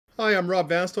I'm Rob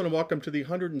Vanstone, and welcome to the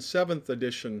 107th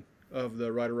edition of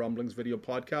the Rider Rumblings video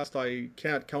podcast. I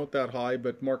can't count that high,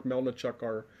 but Mark Melnichuk,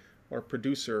 our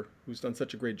producer, who's done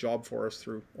such a great job for us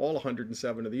through all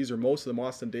 107 of these, or most of them,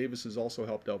 Austin Davis has also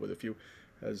helped out with a few,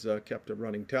 has kept a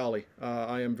running tally.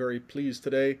 I am very pleased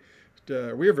today,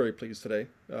 we are very pleased today,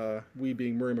 we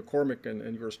being Murray McCormick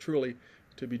and yours truly,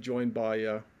 to be joined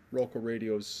by Roco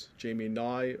Radio's Jamie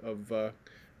Nye of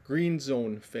Green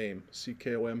Zone fame,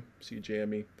 CKOM,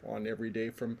 CJME, on every day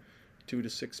from 2 to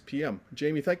 6 p.m.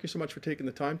 Jamie, thank you so much for taking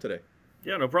the time today.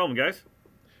 Yeah, no problem, guys.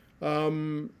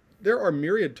 There are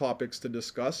myriad topics to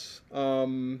discuss,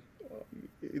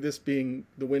 this being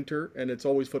the winter, and it's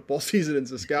always football season in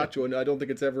Saskatchewan. I don't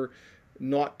think it's ever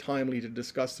not timely to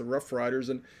discuss the Rough Riders.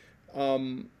 And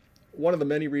one of the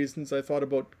many reasons I thought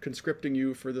about conscripting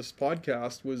you for this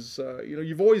podcast was,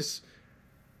 you've always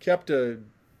kept a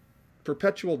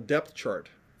perpetual depth chart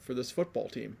for this football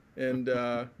team, and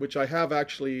which I have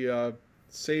actually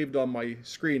saved on my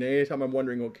screen. Anytime I'm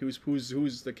wondering, okay,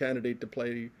 who's the candidate to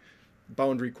play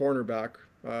boundary cornerback,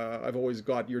 I've always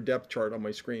got your depth chart on my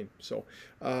screen. So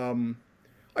I'm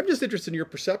just interested in your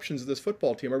perceptions of this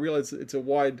football team. I realize it's a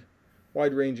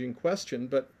wide-ranging question,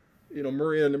 but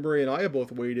Murray and I have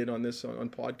both weighed in on this on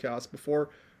podcasts before.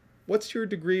 What's your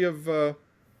degree of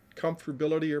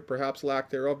comfortability, or perhaps lack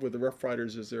thereof, with the Rough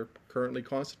Riders as they're currently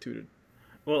constituted?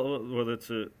 Well, it's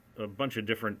a bunch of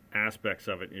different aspects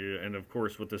of it. And of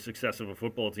course, with the success of a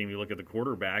football team, you look at the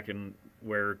quarterback and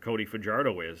where Cody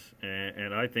Fajardo is.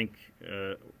 And I think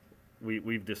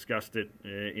we've discussed it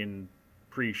in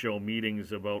pre-show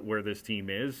meetings about where this team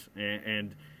is.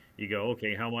 And you go,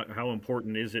 okay, how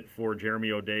important is it for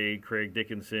Jeremy O'Day, Craig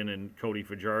Dickinson, and Cody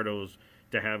Fajardo's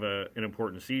to have an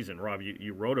important season? Rob,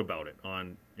 you wrote about it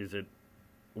on, is it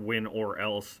win or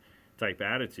else type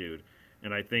attitude.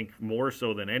 And I think more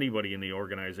so than anybody in the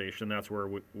organization, that's where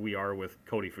we are with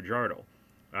Cody Fajardo.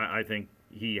 I think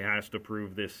he has to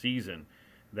prove this season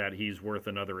that he's worth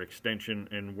another extension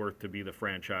and worth to be the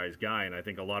franchise guy. And I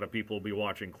think a lot of people will be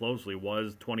watching closely.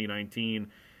 Was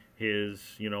 2019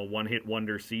 his one-hit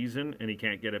wonder season and he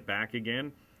can't get it back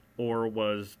again? Or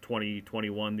was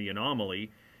 2021 the anomaly?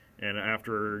 And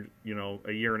after,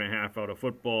 a year and a half out of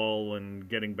football and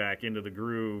getting back into the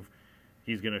groove,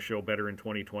 he's going to show better in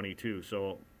 2022.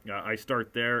 So I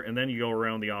start there, and then you go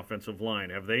around the offensive line.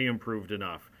 Have they improved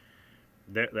enough?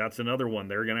 That's another one.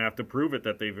 They're going to have to prove it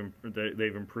that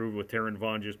they've improved with Taron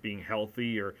Vaughn just being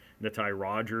healthy, or Natai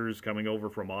Rogers coming over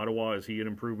from Ottawa. Is he an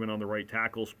improvement on the right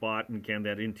tackle spot, and can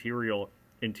that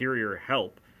interior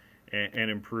help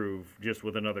and improve just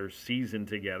with another season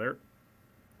together?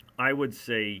 I would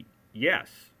say yes.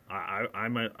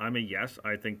 I'm a yes.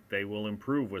 I think they will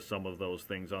improve with some of those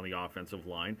things on the offensive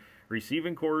line.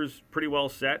 Receiving core is pretty well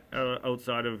set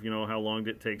outside of how long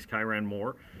it takes Kyran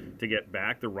Moore to get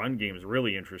back. The run game is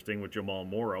really interesting with Jamal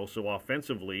Morrow. So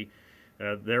offensively,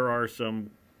 there are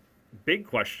some big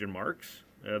question marks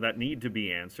that need to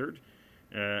be answered.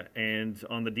 And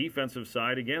on the defensive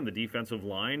side, again, the defensive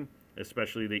line,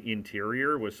 especially the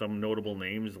interior, with some notable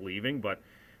names leaving, but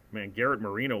man, Garrett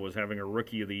Marino was having a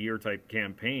Rookie of the Year type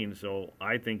campaign, so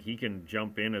I think he can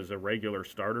jump in as a regular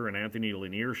starter. And Anthony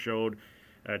Lanier showed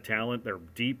talent. They're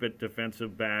deep at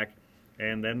defensive back.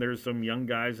 And then there's some young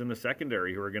guys in the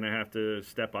secondary who are going to have to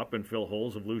step up and fill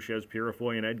holes of Luchez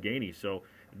Purifoy and Ed Gainey. So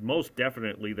most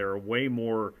definitely there are way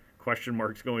more question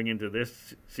marks going into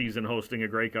this season hosting a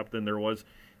Grey Cup than there was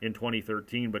in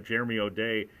 2013. But Jeremy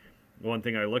O'Day, one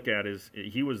thing I look at is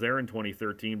he was there in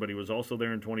 2013, but he was also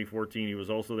there in 2014. He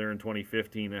was also there in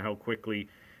 2015, and how quickly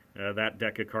that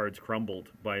deck of cards crumbled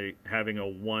by having a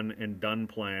one-and-done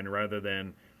plan rather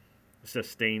than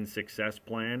sustained success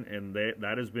plan. And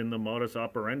that has been the modus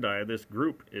operandi of this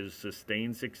group, is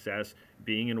sustained success,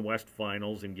 being in West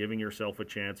Finals, and giving yourself a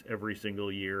chance every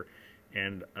single year.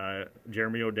 And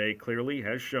Jeremy O'Day clearly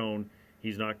has shown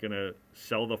he's not going to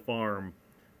sell the farm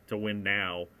to win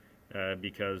now.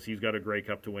 Because he's got a Grey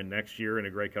Cup to win next year and a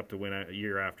Grey Cup to win a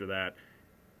year after that,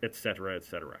 et cetera, et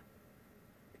cetera.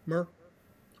 Mur?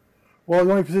 Well,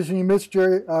 the only position you missed,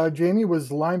 Jamie, was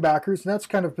linebackers, and that's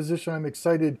kind of position I'm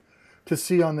excited to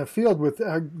see on the field with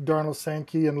Darnell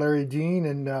Sankey and Larry Dean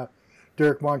and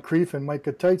Derek Moncrief and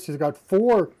Micah Tights. He's got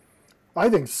four, I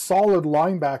think, solid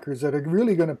linebackers that are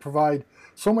really going to provide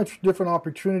so much different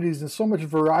opportunities and so much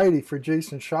variety for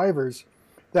Jason Shivers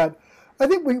that I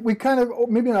think we kind of,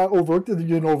 maybe not overlooked it. You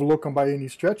didn't overlook him by any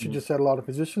stretch. You just had a lot of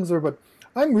positions there. But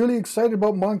I'm really excited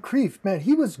about Moncrief. Man,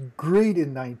 he was great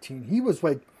in 19. He was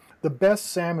like the best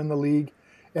Sam in the league.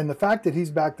 And the fact that he's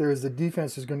back there as the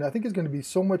defense is I think is going to be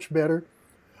so much better.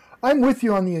 I'm with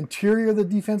you on the interior of the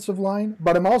defensive line,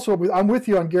 but I'm with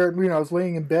you on Garrett Marino. I was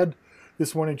laying in bed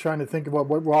this morning trying to think about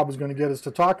what Rob was going to get us to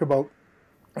talk about.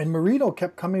 And Marino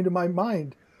kept coming to my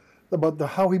mind about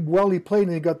how well he played,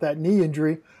 and he got that knee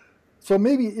injury. So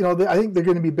maybe, I think they're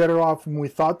going to be better off than we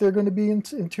thought they're going to be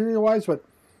interior-wise. But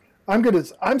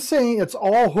I'm saying it's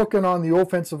all hooking on the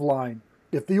offensive line.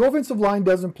 If the offensive line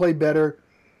doesn't play better,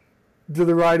 do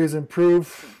the Riders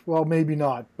improve? Well, maybe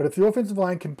not. But if the offensive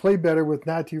line can play better with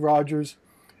Natty Rogers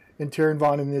and Taron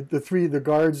Vaughn, and the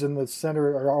guards and the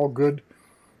center are all good,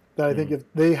 then I think if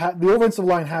the offensive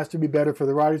line has to be better for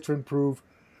the Riders to improve,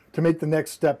 to make the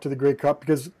next step to the Grey Cup,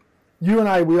 because you and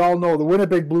I, we all know the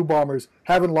Winnipeg Blue Bombers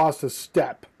haven't lost a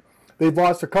step. They've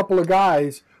lost a couple of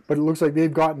guys, but it looks like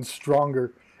they've gotten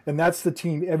stronger. And that's the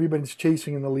team everybody's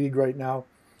chasing in the league right now.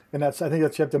 And I think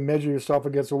that's you have to measure yourself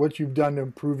against what you've done to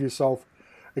improve yourself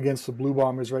against the Blue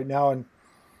Bombers right now. And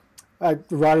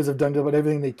the Riders have done about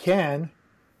everything they can,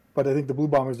 but I think the Blue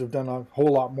Bombers have done a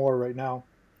whole lot more right now.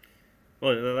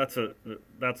 Well, that's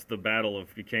the battle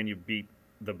of can you beat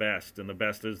the best, and the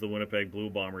best is the Winnipeg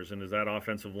Blue Bombers, and is that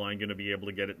offensive line going to be able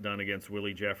to get it done against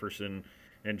Willie Jefferson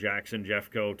and Jackson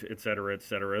Jeffcoat, et cetera, et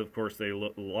cetera? Of course, they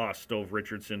lost Stove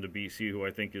Richardson to BC, who I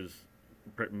think is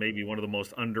maybe one of the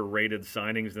most underrated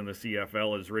signings in the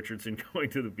CFL, is Richardson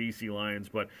going to the BC Lions.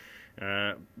 But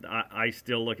I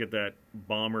still look at that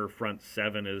Bomber front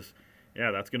seven as,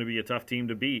 that's going to be a tough team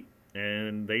to beat.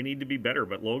 And they need to be better,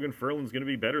 but Logan Ferland's going to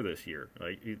be better this year.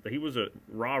 He was a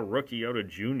raw rookie out of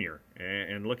junior,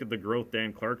 and look at the growth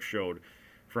Dan Clark showed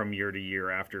from year to year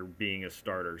after being a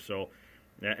starter. So,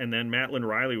 and then Matlin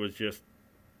Riley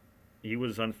he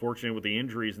was unfortunate with the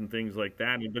injuries and things like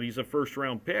that, but he's a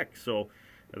first-round pick, so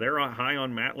they're high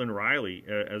on Matlin Riley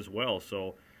as well.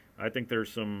 So I think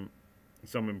there's some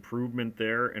improvement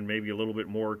there, and maybe a little bit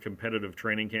more competitive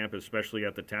training camp, especially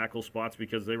at the tackle spots,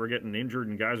 because they were getting injured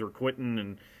and guys were quitting,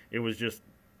 and it was just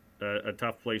a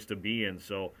tough place to be in.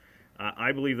 So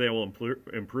I believe they will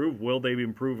improve. Will they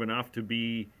improve enough to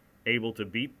be able to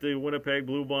beat the Winnipeg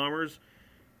Blue Bombers?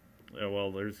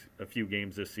 Well, there's a few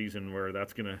games this season where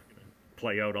that's going to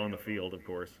play out on the field, of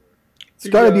course. It's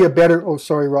got to be a better. Oh,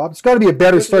 sorry, Rob. It's got to be a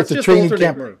better start to training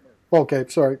camp. Okay,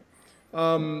 sorry.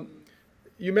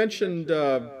 You mentioned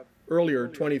earlier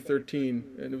 2013,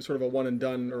 and it was sort of a one and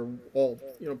done, or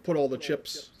put all the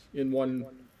chips in one,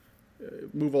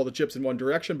 move all the chips in one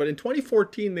direction. But in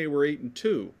 2014, they were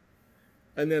 8-2,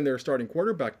 and then their starting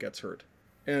quarterback gets hurt,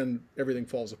 and everything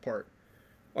falls apart.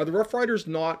 Are the Rough Riders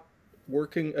not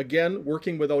working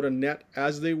without a net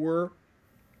as they were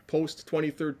post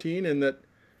 2013, and that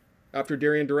after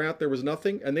Darian Durant there was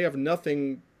nothing, and they have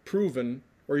nothing proven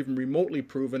or even remotely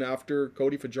proven after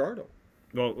Cody Fajardo?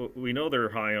 Well, we know they're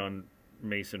high on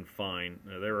Mason Fine.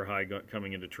 They were high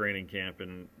coming into training camp,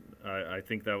 and I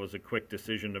think that was a quick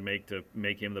decision to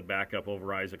make him the backup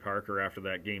over Isaac Harker after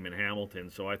that game in Hamilton.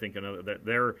 So I think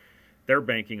that they're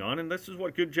banking on, and this is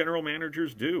what good general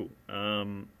managers do,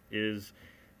 is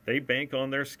they bank on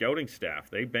their scouting staff.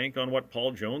 They bank on what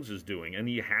Paul Jones is doing, and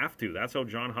you have to. That's how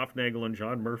John Huffnagel and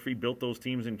John Murphy built those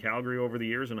teams in Calgary over the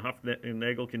years, and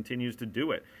Huffnagel continues to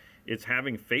do it. It's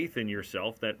having faith in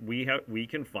yourself that we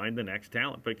can find the next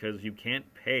talent, because you can't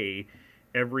pay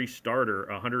every starter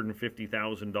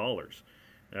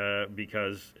 $150,000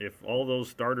 because if all those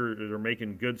starters are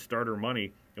making good starter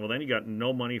money, well, then you got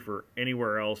no money for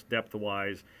anywhere else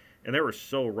depth-wise. And they were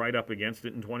so right up against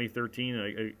it in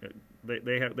 2013.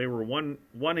 They were one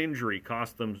injury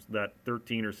cost them that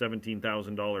 $13,000 or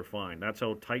 $17,000 fine. That's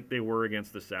how tight they were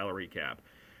against the salary cap.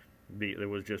 There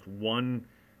was just one.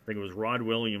 I think it was Rod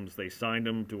Williams. They signed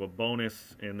him to a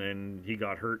bonus, and then he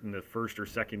got hurt in the first or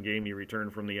second game he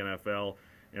returned from the NFL,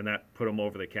 and that put him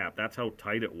over the cap. That's how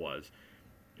tight it was.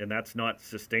 And that's not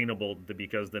sustainable,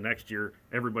 because the next year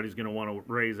everybody's going to want to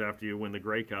raise after you win the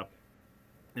Grey Cup.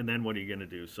 And then what are you going to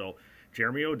do? So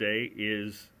Jeremy O'Day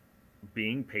is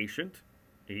being patient.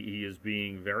 He is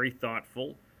being very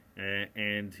thoughtful,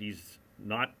 and he's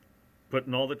not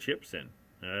putting all the chips in.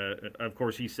 Of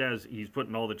course, he says he's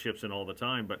putting all the chips in all the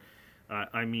time, but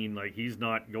I mean, like, he's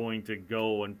not going to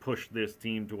go and push this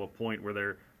team to a point where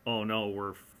they're, oh no,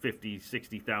 we're $50,000,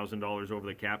 $60,000 over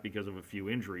the cap because of a few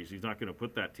injuries. He's not going to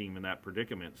put that team in that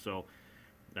predicament. So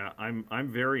I'm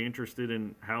very interested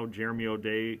in how Jeremy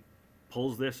O'Day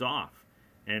pulls this off.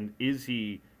 And is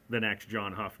he the next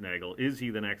John Huffnagel? Is he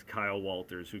the next Kyle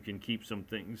Walters, who can keep some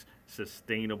things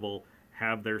sustainable,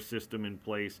 have their system in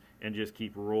place, and just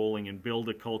keep rolling and build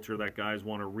a culture that guys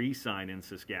want to re-sign in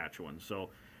Saskatchewan? So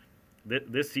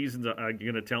this season's going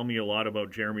to tell me a lot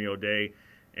about Jeremy O'Day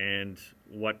and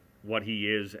what he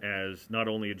is as not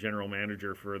only a general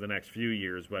manager for the next few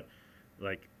years, but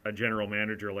like a general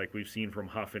manager like we've seen from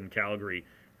Huff in Calgary,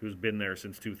 who's been there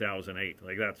since 2008.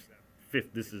 Like, that's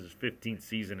this is his 15th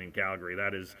season in Calgary.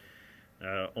 That is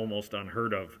almost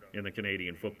unheard of in the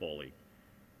Canadian Football League.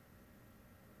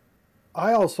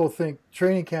 I also think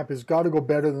training camp has got to go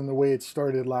better than the way it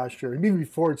started last year, even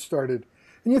before it started.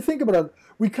 And you think about it,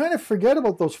 we kind of forget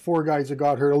about those 4 guys that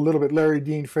got hurt a little bit: Larry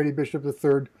Dean, Freddie Bishop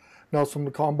III, Nelson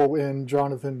Macombo, and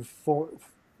Jonathan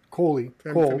Cole.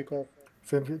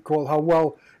 How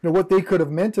well, what they could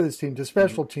have meant to this team, to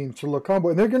special teams, to Lacombo,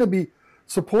 and they're going to be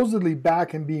supposedly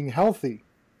back and being healthy,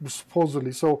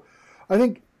 supposedly. So, I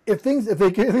think if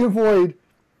they can avoid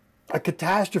a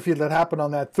catastrophe that happened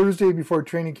on that Thursday before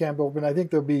training camp opened, I think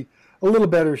they'll be a little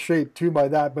better shape too by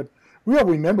that. But we all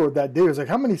remember what that day was like.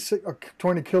 How many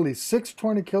torn Achilles? 6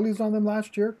 torn Achilles on them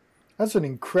last year. That's an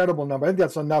incredible number. I think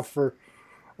that's enough for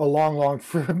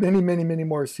for many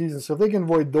more seasons. So if they can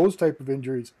avoid those type of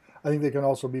injuries, I think they can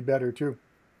also be better too.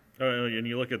 And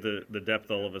you look at the depth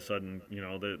all of a sudden,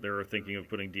 they're thinking of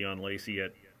putting Dion Lacey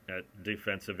at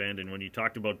defensive end. And when you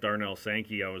talked about Darnell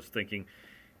Sankey, I was thinking,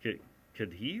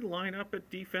 could he line up at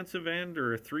defensive end,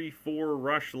 or a 3-4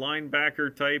 rush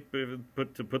linebacker type,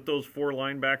 to put those 4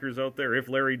 linebackers out there if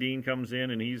Larry Dean comes in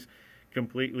and he's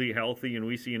completely healthy and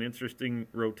we see an interesting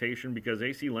rotation? Because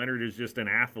AC Leonard is just an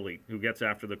athlete who gets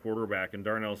after the quarterback, and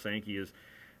Darnell Sankey is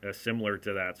similar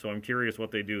to that. So I'm curious what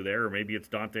they do there. Or maybe it's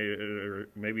Dante, or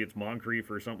maybe it's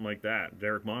Moncrief or something like that,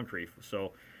 Derek Moncrief.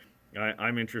 So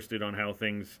I'm interested on how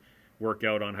things work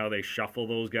out, on how they shuffle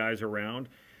those guys around.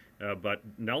 But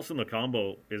Nelson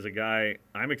Lacombo is a guy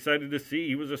I'm excited to see.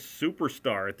 He was a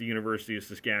superstar at the University of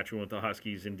Saskatchewan with the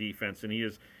Huskies in defense, and he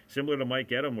is similar to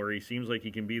Mike Edem, where he seems like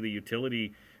he can be the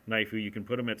utility knife who you can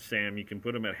put him at Sam, you can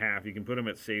put him at half, you can put him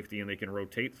at safety, and they can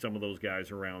rotate some of those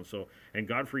guys around. So, and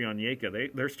Godfrey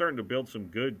Onyeka, they're starting to build some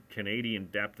good Canadian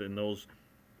depth in those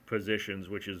positions,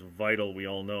 which is vital, we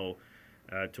all know,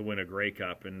 to win a Grey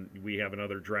Cup. And we have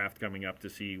another draft coming up to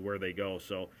see where they go.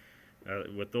 So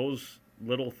with those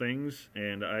little things,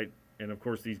 and of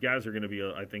course these guys are going to be,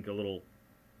 I think, a little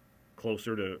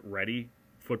closer to ready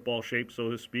football shape, so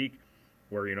to speak,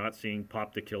 where you're not seeing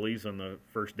popped Achilles on the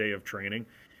first day of training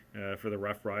for the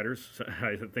Rough Riders. So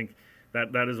I think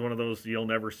that is one of those you'll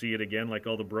never see it again, like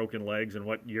all the broken legs. And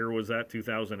what year was that?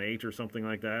 2008 or something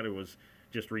like that. It was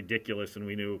just ridiculous, and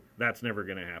we knew that's never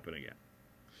going to happen again.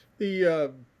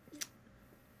 The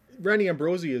Randy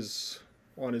Ambrosie is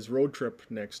on his road trip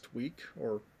next week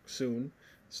or soon.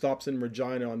 Stops in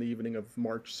Regina on the evening of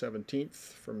March 17th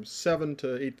from 7 to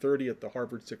 8:30 at the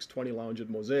Harvard 620 Lounge at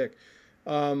Mosaic.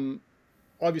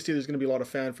 Obviously, there's going to be a lot of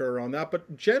fanfare around that,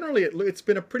 but generally it's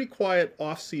been a pretty quiet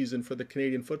off-season for the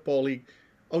Canadian Football League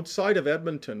outside of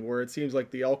Edmonton, where it seems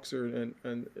like the Elks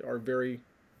are very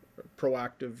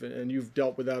proactive, and you've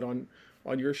dealt with that on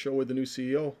your show with the new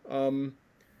CEO.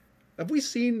 Have we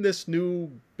seen this new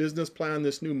business plan,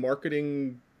 this new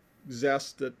marketing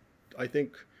zest that I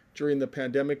think during the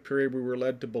pandemic period we were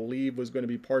led to believe was going to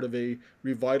be part of a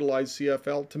revitalized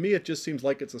CFL? To me, it just seems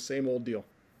like it's the same old deal.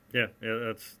 Yeah,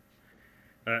 that's.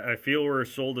 I feel we're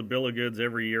sold a bill of goods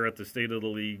every year at the State of the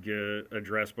League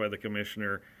address by the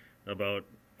commissioner about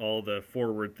all the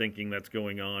forward thinking that's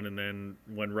going on, and then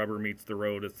when rubber meets the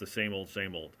road, it's the same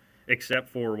old, except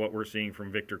for what we're seeing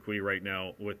from Victor Cui right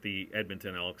now with the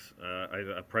Edmonton Elks.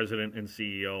 A president and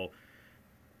CEO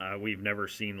we've never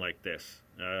seen like this.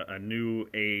 A new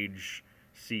age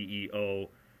CEO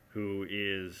who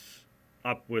is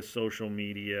up with social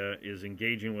media, is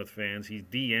engaging with fans. He's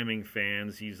DMing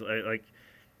fans. He's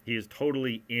he is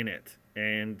totally in it,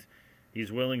 and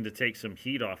he's willing to take some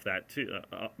heat off that too,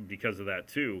 because of that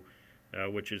too,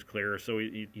 which is clear. So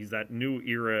he's that new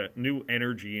era, new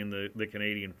energy in the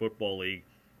Canadian Football League.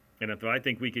 And if I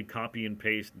think we could copy and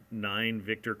paste 9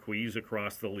 Victor Cuis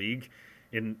across the league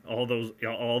in all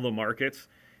the markets,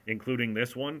 including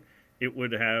this one, it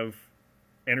would have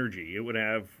energy. It would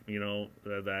have,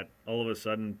 that all of a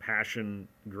sudden passion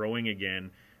growing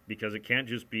again, because it can't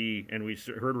just be, and we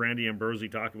heard Randy Ambrosie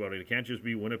talk about it, it can't just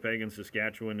be Winnipeg and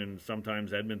Saskatchewan and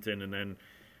sometimes Edmonton and then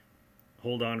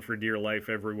hold on for dear life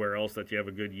everywhere else that you have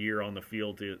a good year on the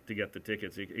field to get the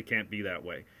tickets. It can't be that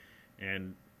way.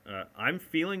 And I'm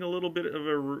feeling a little bit of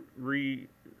a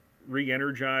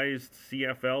re-energized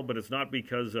CFL, but it's not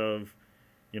because of,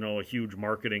 a huge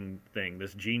marketing thing,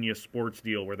 this Genius Sports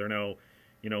deal where they're now,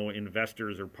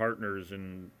 investors or partners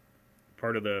and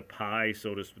part of the pie,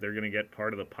 so to speak. They're going to get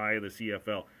part of the pie of the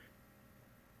CFL.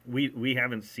 We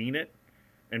haven't seen it,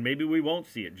 and maybe we won't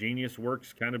see it. Genius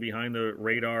works kind of behind the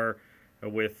radar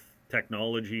with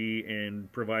technology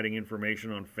and providing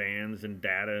information on fans and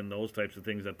data and those types of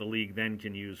things that the league then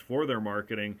can use for their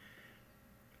marketing.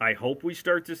 I hope we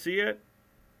start to see it,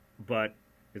 but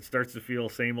it starts to feel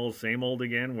same old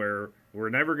again, where we're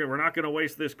not gonna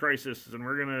waste this crisis, and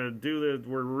we're gonna do the,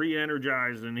 we're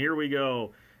re-energized, and here we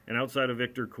go. And outside of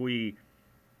Victor Cui,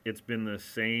 it's been the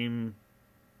same,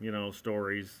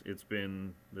 stories. It's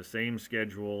been the same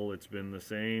schedule. It's been the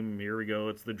same. Here we go.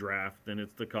 It's the draft, and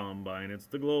it's the combine. It's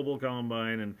the global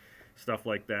combine, and stuff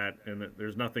like that. And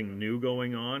there's nothing new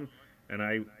going on.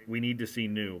 And we need to see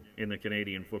new in the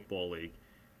Canadian Football League,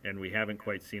 and we haven't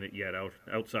quite seen it yet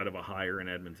outside of a hire in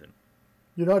Edmonton.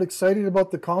 You're not excited about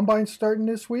the combine starting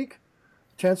this week?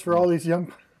 Chance for all these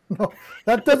young. No,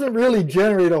 that doesn't really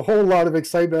generate a whole lot of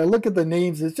excitement. I look at the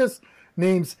names. It's just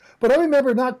names. But I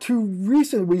remember not too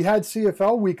recent, we had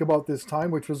CFL week about this time,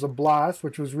 which was a blast,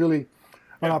 which was really,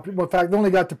 in fact, they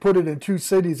only got to put it in 2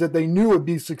 cities that they knew would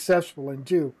be successful in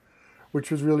too,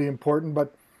 which was really important.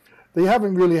 But they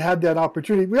haven't really had that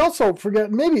opportunity. We also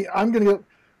forget, maybe I'm going to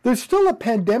there's still a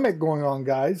pandemic going on,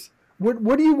 guys.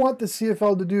 What do you want the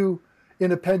CFL to do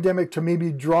in a pandemic to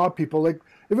maybe draw people? Like,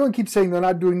 everyone keeps saying they're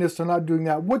not doing this, they're not doing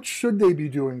that. What should they be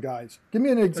doing, guys? Give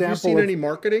me an example. Have you seen any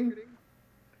marketing?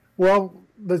 Well,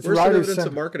 there's Where's the evidence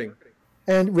of marketing?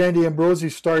 And Randy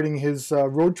Ambrosi starting his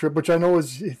road trip, which I know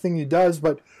is a thing he does,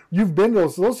 but you've been to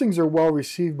those things are well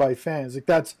received by fans. Like,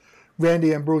 that's Randy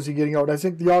Ambrosi getting out. I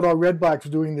think the Ottawa Redblacks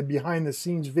doing the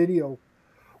behind-the-scenes video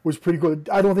was pretty good.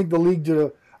 I don't think the league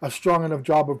did a strong enough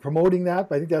job of promoting that,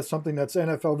 but I think that's something that's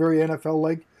NFL, very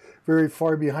NFL-like, very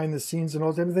far behind the scenes and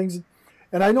all those type of things.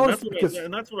 And I noticed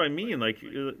and that's what I mean. Like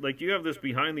you have this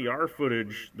behind the R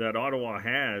footage that Ottawa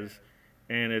has,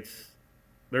 and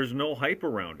there's no hype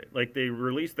around it. Like, they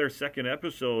released their second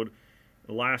episode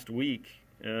last week.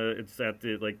 It's at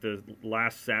the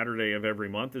last Saturday of every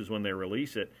month is when they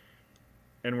release it,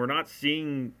 and we're not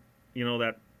seeing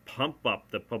that pump up,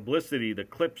 the publicity, the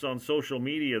clips on social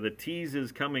media, the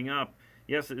teases coming up.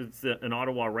 Yes, it's an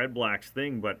Ottawa Redblacks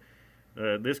thing, but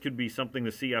this could be something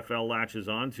the CFL latches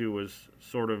onto as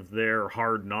sort of their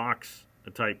Hard Knocks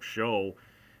type show,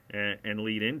 and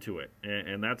lead into it.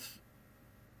 And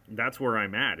that's where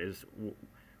I'm at, is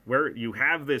where you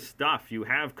have this stuff, you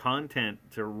have content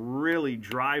to really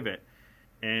drive it,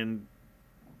 and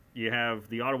you have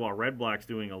the Ottawa Redblacks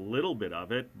doing a little bit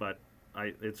of it, but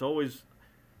it's always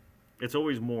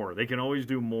more. They can always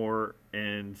do more,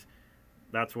 and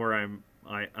that's where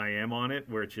I am on it,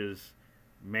 which is,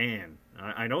 man,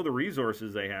 I know the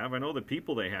resources they have. I know the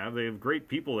people they have. They have great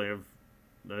people. They have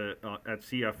at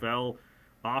CFL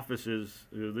offices.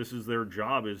 This is their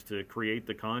job, is to create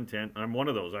the content. I'm one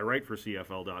of those. I write for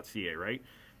CFL.ca, right?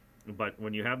 But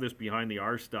when you have this behind the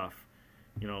R stuff,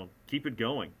 keep it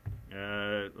going.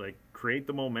 Create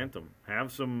the momentum.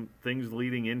 Have some things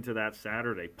leading into that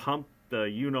Saturday. Pump the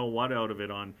you-know-what out of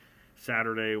it on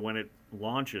Saturday when it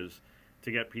launches,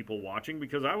 to get people watching,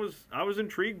 because I was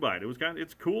intrigued by it.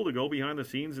 It's cool to go behind the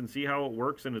scenes and see how it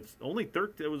works, and it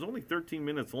was only 13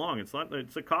 minutes long.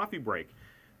 It's a coffee break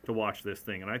to watch this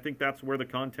thing, and I think that's where the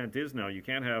content is now. You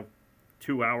can't have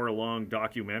 2-hour-long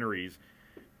documentaries.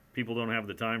 People don't have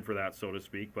the time for that, so to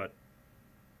speak, but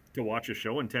to watch a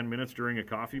show in 10 minutes during a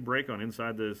coffee break on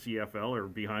Inside the CFL or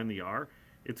Behind the R,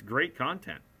 it's great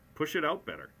content. Push it out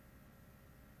better.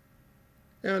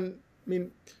 And I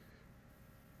mean,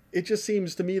 it just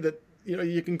seems to me that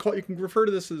you can refer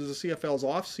to this as the CFL's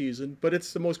off season, but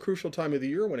it's the most crucial time of the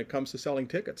year when it comes to selling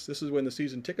tickets. This is when the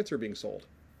season tickets are being sold.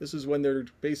 This is when they're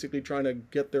basically trying to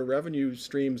get their revenue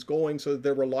streams going so that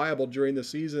they're reliable during the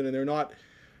season, and they're not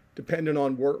dependent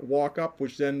on walk up,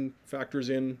 which then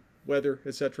factors in weather,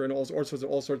 etc., and all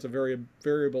sorts of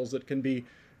variables that can be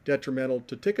detrimental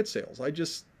to ticket sales. I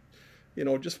just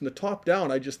just from the top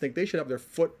down, I just think they should have their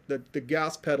foot, the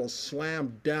gas pedal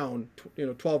slammed down,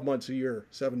 12 months a year,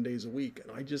 7 days a week.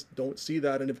 And I just don't see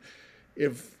that. And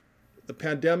if the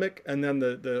pandemic and then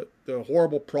the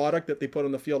horrible product that they put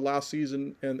on the field last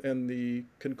season and the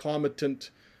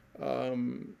concomitant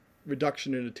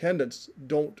reduction in attendance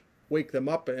don't wake them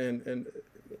up and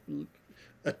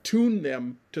attune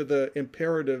them to the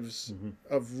imperatives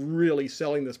of really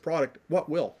selling this product, what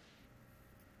will?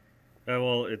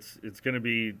 Well, it's going to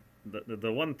be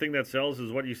the one thing that sells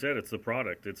is what you said. It's the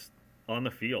product. It's on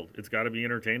the field. It's got to be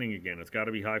entertaining again. It's got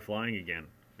to be high flying again.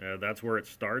 That's where it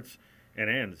starts and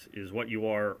ends. Is what you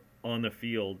are on the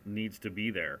field needs to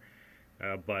be there.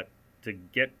 But to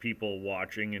get people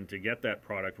watching and to get that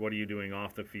product, what are you doing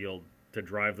off the field to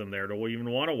drive them there to even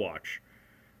want to watch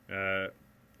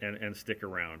and stick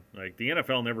around? Like, the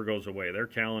NFL never goes away. Their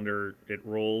calendar, it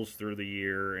rolls through the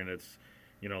year, and it's,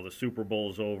 the Super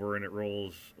Bowl's over, and it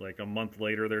rolls like a month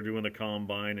later. They're doing the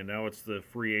combine, and now it's the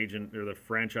free agent or the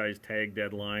franchise tag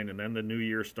deadline, and then the new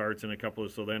year starts in a couple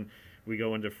of. So then we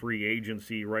go into free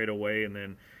agency right away, and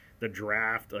then the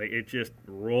draft, like it just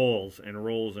rolls and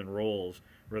rolls and rolls.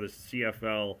 Where the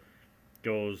CFL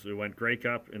goes, it went Grey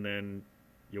Cup, and then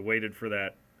you waited for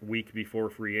that week before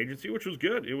free agency, which was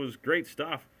good. It was great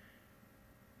stuff.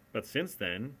 But since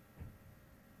then,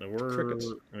 Crickets.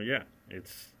 yeah,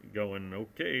 it's going,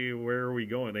 okay, where are we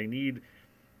going? They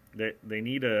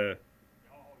need a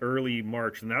early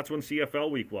March, and that's when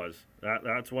CFL week was.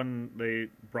 That's when they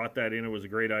brought that in. It was a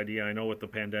great idea. I know with the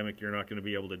pandemic you're not going to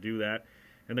be able to do that.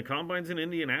 And the Combine's in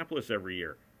Indianapolis every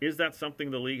year. Is that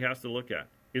something the league has to look at?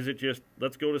 Is it just,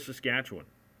 let's go to Saskatchewan?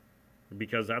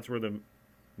 Because that's where the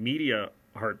media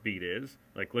heartbeat is.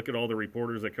 Like, look at all the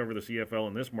reporters that cover the CFL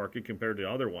in this market compared to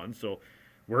other ones. So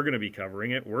we're going to be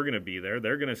covering it. We're going to be there.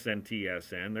 They're going to send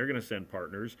TSN. They're going to send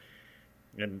partners.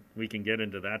 And we can get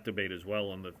into that debate as well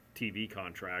on the TV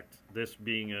contract. This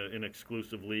being an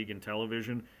exclusive league in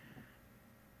television,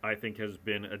 I think has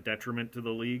been a detriment to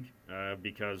the league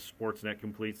because Sportsnet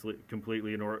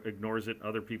completely ignores it.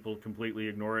 Other people completely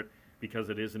ignore it because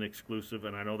it is an exclusive,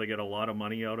 and I know they get a lot of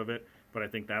money out of it, but I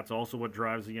think that's also what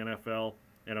drives the NFL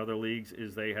and other leagues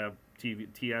is they have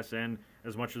TSN,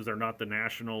 as much as they're not the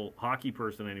national hockey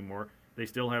person anymore, they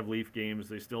still have Leaf games,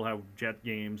 they still have Jet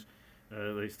games,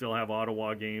 they still have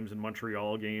Ottawa games and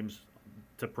Montreal games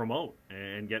to promote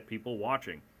and get people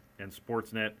watching. And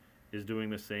Sportsnet is doing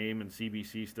the same, and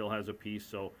CBC still has a piece.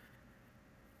 So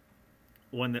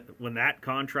when that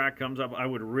contract comes up, I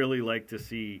would really like to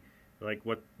see like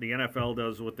what the NFL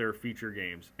does with their feature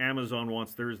games. Amazon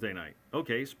wants Thursday night.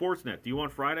 Okay, Sportsnet, do you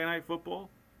want Friday night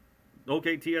football?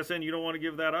 Okay, TSN, you don't want to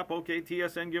give that up? Okay,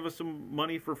 TSN, give us some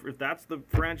money for if that's the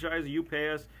franchise you pay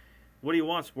us. What do you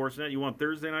want, Sportsnet? You want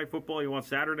Thursday night football? You want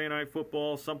Saturday night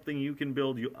football? Something you can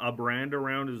build a brand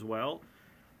around as well?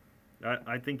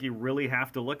 I think you really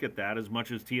have to look at that. As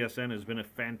much as TSN has been a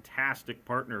fantastic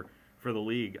partner for the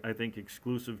league, I think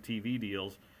exclusive TV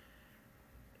deals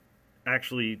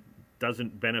actually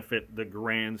doesn't benefit the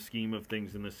grand scheme of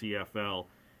things in the CFL,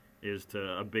 is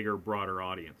to a bigger, broader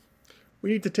audience.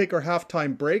 We need to take our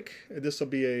halftime break. This will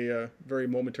be a very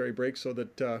momentary break so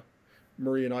that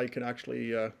Murray and I can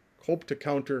actually hope to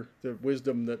counter the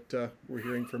wisdom that we're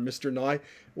hearing from Mr. Nye.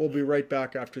 We'll be right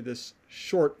back after this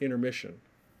short intermission.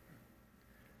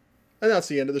 And that's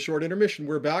the end of the short intermission.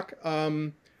 We're back.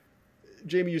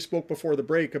 Jamie, you spoke before the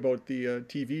break about the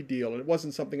TV deal, and it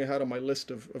wasn't something I had on my list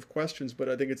of questions, but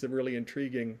I think it's a really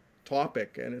intriguing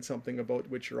topic, and it's something about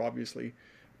which you're obviously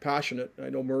passionate. I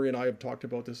know Murray and I have talked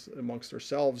about this amongst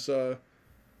ourselves.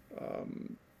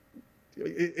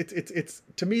 It's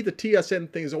to me, the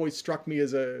TSN thing has always struck me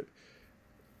as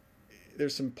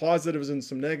there's some positives and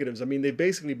some negatives. I mean, they've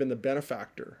basically been the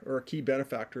benefactor or a key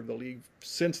benefactor of the league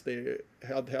since they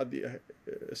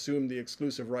assumed the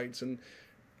exclusive rights. And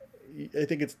I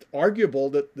think it's arguable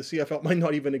that the CFL might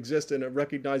not even exist in a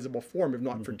recognizable form if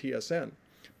not for TSN.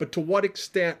 But to what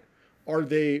extent are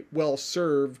they well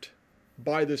served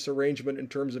by this arrangement in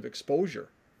terms of exposure?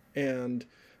 And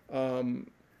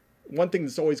one thing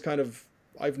that's always kind of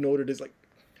I've noted is like,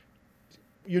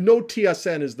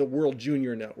 TSN is the World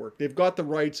Junior Network. They've got the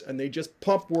rights and they just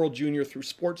pump World Junior through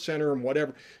Sports Center and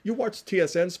whatever. You watch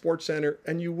TSN Sports Center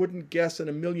and you wouldn't guess in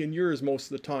a million years most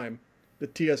of the time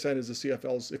that TSN is the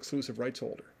CFL's exclusive rights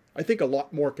holder. I think a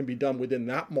lot more can be done within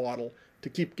that model to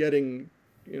keep getting,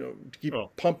 to keep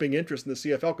pumping interest in the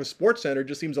CFL, because Sports Center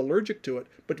just seems allergic to it,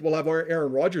 but we'll have our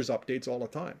Aaron Rodgers updates all the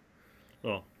time.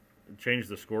 Well, change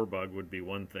the score bug would be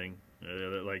one thing.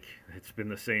 Like, it's been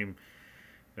the same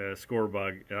score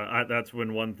bug. That's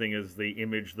when one thing is the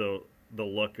image, the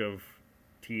look of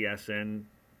TSN.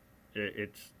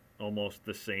 It's almost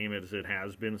the same as it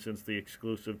has been since the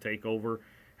exclusive takeover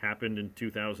happened in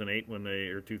 2008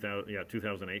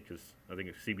 2008, because I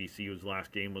think CBC's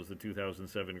last game was the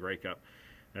 2007 Grey Cup.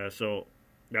 So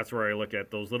that's where I look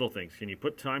at those little things. Can you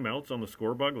put timeouts on the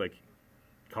score bug, like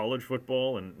college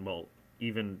football? And well,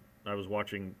 even I was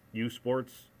watching U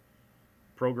Sports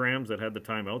programs that had the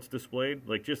timeouts displayed,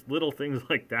 like just little things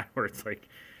like that where it's like,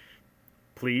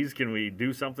 please, can we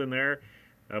do something there?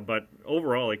 But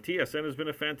overall, like, TSN has been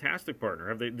a fantastic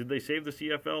partner. Did they save the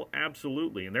CFL?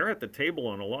 Absolutely. And they're at the table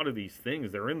on a lot of these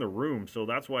things. They're in the room. So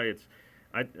that's why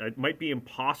it might be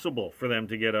impossible for them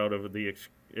to get out of the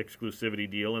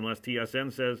exclusivity deal unless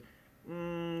TSN says,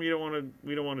 we don't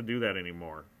want to do that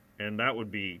anymore. And that would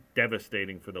be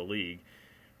devastating for the league.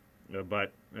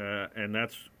 And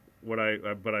that's what I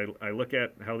look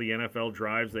at how the NFL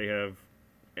drives. They have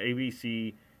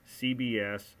ABC,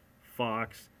 CBS,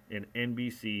 Fox, and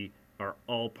NBC are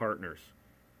all partners.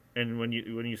 And when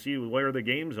you see where the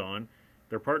game's on,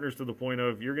 they're partners to the point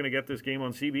of, you're going to get this game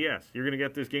on CBS. You're going to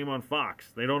get this game on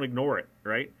Fox. They don't ignore it,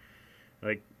 right?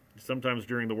 Like, sometimes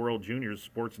during the World Juniors,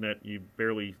 Sportsnet, you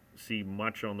barely see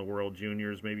much on the World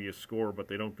Juniors, maybe a score, but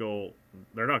they're not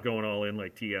going all in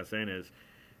like TSN is.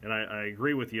 And I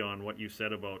agree with you on what you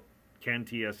said about, can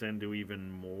TSN do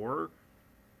even more?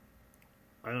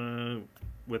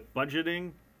 With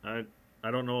budgeting, I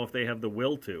don't know if they have the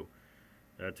will to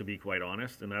be quite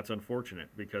honest, and that's unfortunate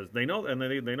because they know, and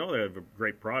they know they have a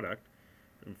great product.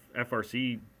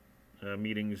 FRC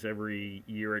meetings every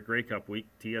year at Grey Cup week,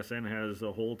 TSN has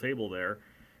a whole table there,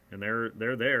 and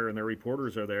they're there, and their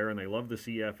reporters are there, and they love the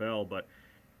CFL, but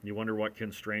you wonder what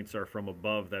constraints are from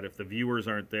above, that if the viewers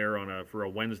aren't there for a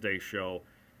Wednesday show,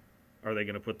 are they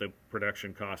going to put the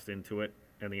production cost into it?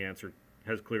 And the answer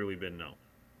has clearly been no.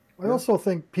 I also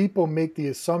think people make the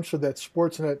assumption that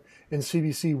Sportsnet and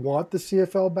CBC want the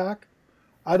CFL back.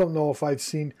 I don't know if I've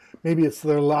seen, maybe it's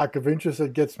their lack of interest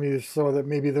that gets me, so that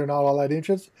maybe they're not all that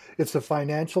interested. It's the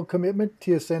financial commitment.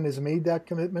 TSN has made that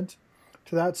commitment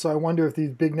to that. So I wonder if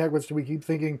these big networks, do we keep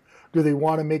thinking, do they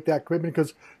want to make that commitment?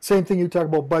 Because same thing, you talk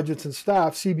about budgets and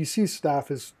staff, CBC's staff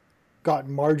has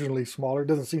gotten marginally smaller. It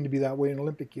doesn't seem to be that way in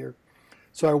Olympic year.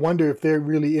 So I wonder if they're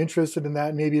really interested in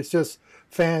that. Maybe it's just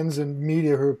fans and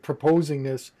media who are proposing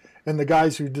this, and the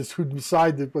guys who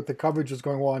decide what the coverage is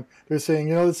going on, they're saying,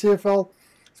 the CFL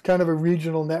is kind of a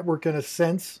regional network in a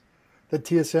sense that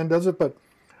TSN does it, but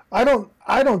I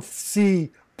don't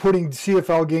see putting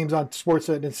CFL games on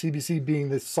Sportsnet and CBC being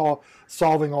the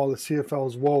solving all the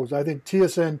CFL's woes. I think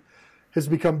TSN has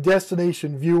become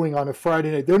destination viewing on a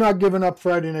Friday night. They're not giving up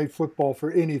Friday night football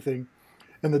for anything,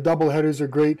 and the doubleheaders are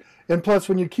great. And plus,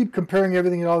 when you keep comparing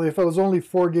everything in all the NFL, there's only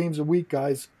 4 games a week,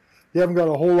 guys. You haven't got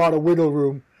a whole lot of wiggle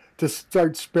room to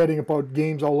start spreading about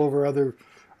games all over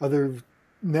other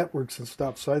networks and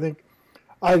stuff. So I think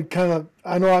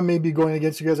I know I may be going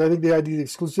against you guys. I think the idea of the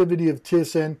exclusivity of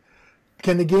TSN,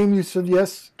 can the game use,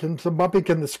 yes, can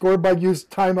the scoreboard use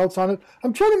timeouts on it?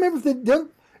 I'm trying to remember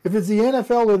if it's the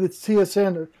NFL or it's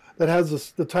TSN that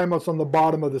has the timeouts on the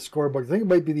bottom of the scoreboard. I think it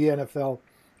might be the NFL.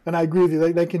 And I agree with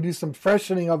you. They can do some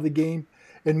freshening of the game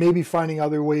and maybe finding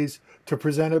other ways to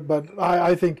present it. But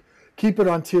I think keep it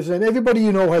on TSN. Everybody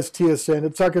has TSN.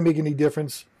 It's not going to make any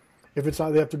difference. If it's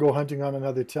not, they have to go hunting on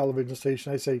another television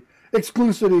station. I say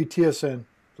exclusivity TSN.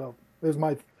 So there's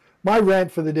my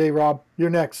rant for the day, Rob. You're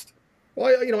next.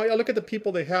 Well, I look at the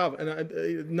people they have,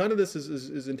 and none of this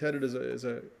is intended as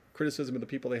a criticism of the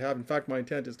people they have. In fact, my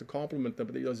intent is to compliment them.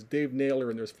 But there's Dave Naylor,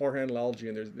 and there's Farhan Lalji,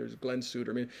 and there's Glenn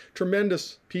Suter. I mean,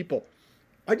 tremendous people.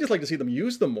 I'd just like to see them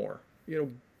use them more.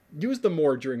 Use them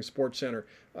more during Sports Center.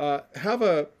 Have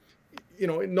a,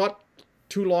 not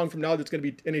too long from now, that's going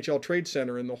to be NHL Trade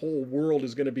Center, and the whole world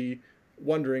is going to be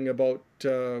wondering about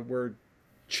where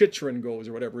Chychrun goes,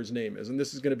 or whatever his name is, and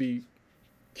this is going to be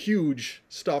huge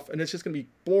stuff, and it's just going to be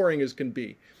boring as can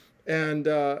be. And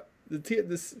the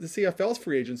CFL's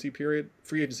free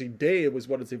agency day was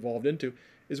what it's evolved into,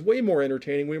 is way more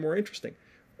entertaining, way more interesting.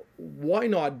 Why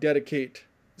not dedicate,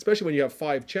 especially when you have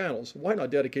 5 channels, why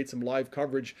not dedicate some live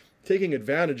coverage, taking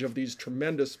advantage of these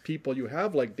tremendous people you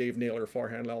have like Dave Naylor,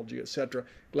 Farhan Lalji, etc.,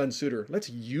 Glenn Suter. Let's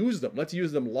use them. Let's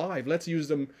use them live. Let's use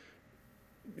them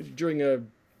during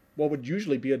what would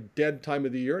usually be a dead time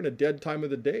of the year and a dead time of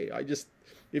the day.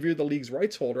 If you're the league's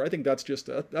rights holder, I think that's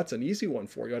that's an easy one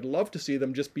for you. I'd love to see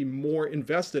them just be more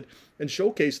invested and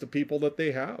showcase the people that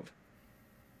they have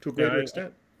to a greater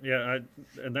extent.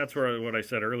 And that's what I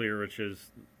said earlier, which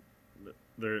is,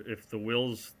 if the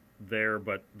will's there,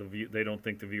 but they don't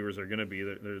think the viewers are going to be,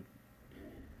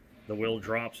 the will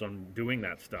drops on doing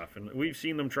that stuff. And we've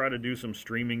seen them try to do some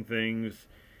streaming things,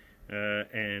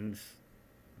 and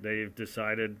they've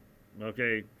decided,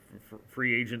 okay,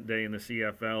 free agent day in the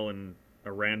CFL and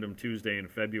a random Tuesday in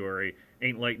February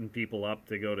ain't lighting people up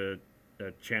to go to a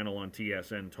channel on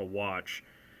TSN to watch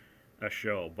a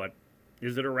show. But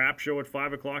is it a rap show at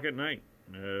 5 o'clock at night?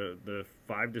 The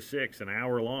 5 to 6, an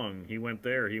hour long. He went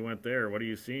there. What are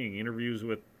you seeing? Interviews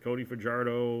with Cody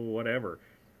Fajardo, whatever.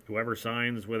 Whoever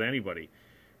signs with anybody.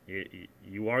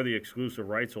 You are the exclusive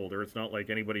rights holder. It's not like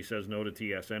anybody says no to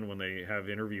TSN when they have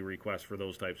interview requests for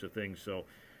those types of things. So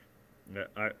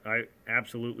I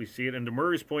absolutely see it. And to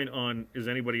Murray's point on, is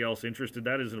anybody else interested?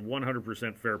 That is a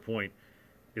 100% fair point.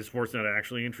 Is Sportsnet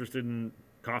actually interested in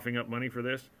coughing up money for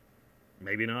this?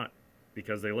 Maybe not.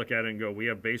 Because they look at it and go, we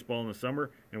have baseball in the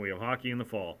summer and we have hockey in the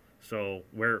fall. So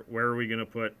where are we going to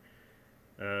put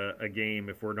a game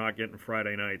if we're not getting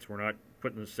Friday nights? We're not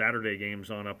putting the Saturday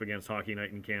games on up against Hockey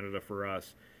Night in Canada for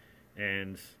us.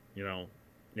 And,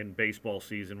 in baseball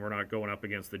season, we're not going up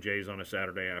against the Jays on a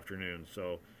Saturday afternoon.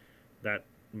 So that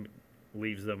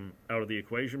leaves them out of the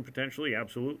equation potentially?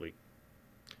 Absolutely.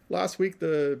 Last week,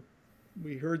 the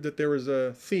we heard that there was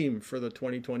a theme for the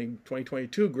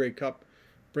 2022 Grey Cup,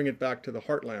 bring it back to the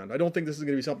heartland. I don't think this is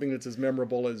going to be something that's as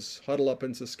memorable as Huddle Up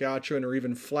in Saskatchewan or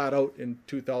even Flat Out in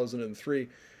 2003.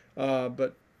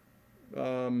 But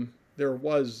there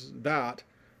was that.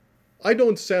 I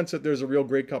don't sense that there's a real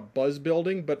Grey Cup buzz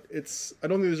building, but I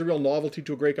don't think there's a real novelty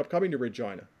to a Grey Cup coming to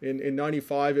Regina. In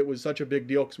 95, it was such a big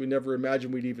deal because we never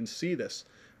imagined we'd even see this.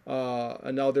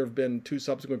 And now there have been 2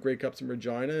 subsequent Grey Cups in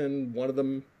Regina, and one of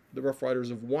them the Rough Riders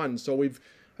have won. So I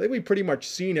think we've pretty much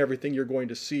seen everything you're going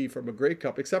to see from a Grey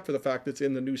Cup, except for the fact that it's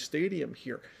in the new stadium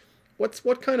here.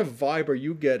 What kind of vibe are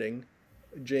you getting,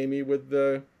 Jamie, with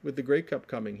the Grey Cup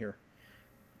coming here?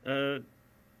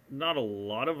 Not a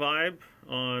lot of vibe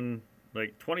on,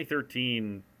 like,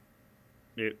 2013.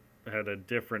 It had a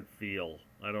different feel.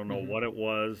 I don't know what it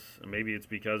was. Maybe it's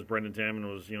because Brendan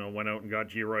Tammon was, went out and got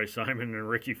G. Roy Simon and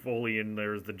Ricky Foley, and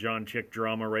there's the John Chick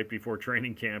drama right before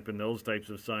training camp, and those types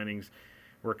of signings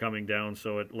were coming down,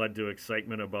 so it led to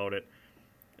excitement about it.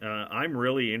 I'm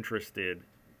really interested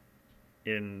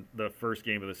in the first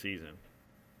game of the season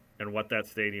and what that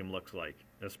stadium looks like,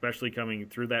 especially coming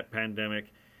through that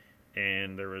pandemic,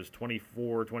 and there was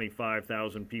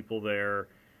 25,000 people there,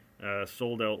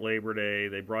 sold out Labor Day.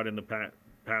 They brought in the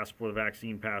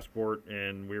vaccine passport,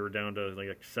 and we were down to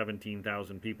like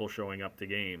 17,000 people showing up to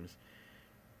games,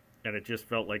 and it just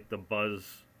felt like the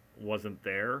buzz wasn't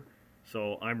there.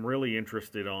 So I'm really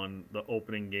interested on the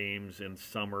opening games in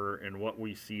summer and what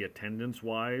we see attendance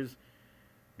wise,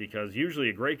 because usually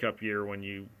a Grey Cup year, when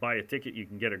you buy a ticket, you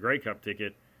can get a Grey Cup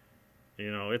ticket.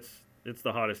 It's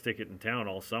the hottest ticket in town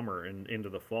all summer and into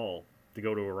the fall to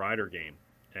go to a Rider game,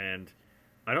 and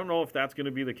I don't know if that's going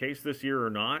to be the case this year or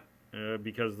not.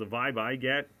 Because the vibe I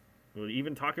get,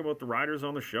 even talking about the Riders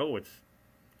on the show, it's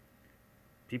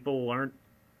people aren't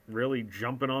really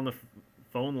jumping on the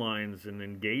phone lines and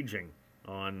engaging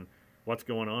on what's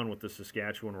going on with the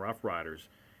Saskatchewan Rough Riders.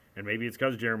 And maybe it's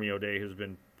because Jeremy O'Day has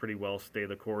been pretty well stay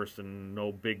the course and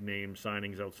no big name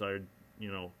signings outside,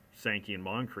 Sankey and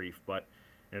Moncrief,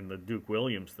 and the Duke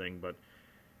Williams thing. But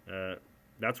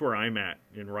that's where I'm at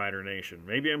in Rider Nation.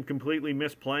 Maybe I'm completely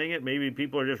misplaying it. Maybe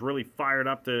people are just really fired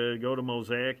up to go to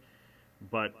Mosaic.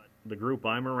 But the group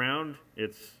I'm around,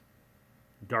 it's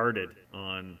guarded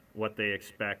on what they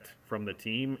expect from the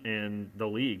team and the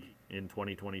league in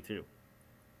 2022.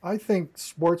 I think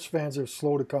sports fans are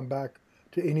slow to come back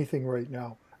to anything right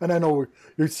now. And I know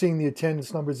you're seeing the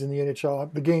attendance numbers in the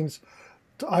NHL. The games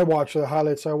I watch, the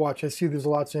highlights I watch, I see there's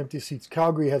lots of empty seats.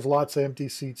 Calgary has lots of empty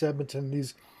seats. Edmonton,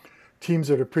 these teams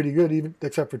that are pretty good, even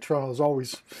except for Toronto, is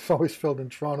always filled in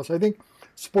Toronto. So I think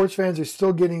sports fans are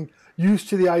still getting used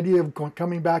to the idea of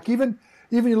coming back. Even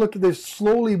you look at this,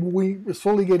 we're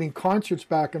slowly getting concerts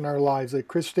back in our lives. Like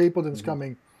Chris Stapleton's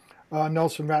coming.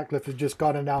 Nelson Ratcliffe has just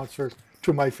got announced for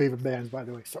 2 of my favorite bands, by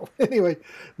the way. So anyway,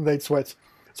 Night Sweats.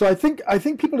 So I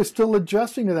think people are still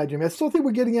adjusting to that, Jimmy. I still think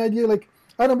we're getting the idea. Like,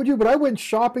 I don't know about you, but I went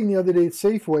shopping the other day at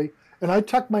Safeway, and I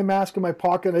tucked my mask in my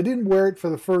pocket. And I didn't wear it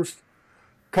for the first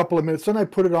couple of minutes. Then I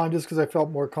put it on just because I felt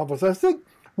more comfortable. So I think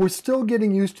we're still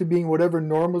getting used to being whatever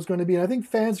normal is going to be. And I think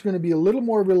fans are going to be a little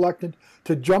more reluctant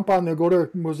to jump on there, go to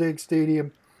Mosaic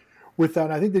Stadium with that.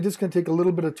 And I think they're just going to take a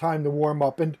little bit of time to warm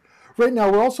up. And right now,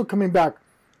 we're also coming back,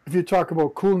 if you talk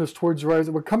about coolness towards the Riders,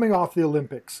 we're coming off the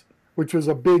Olympics, which was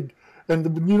a big, and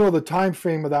the time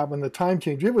frame of that, when the time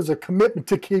changed, it was a commitment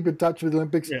to keep in touch with the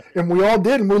Olympics. Yeah. And we all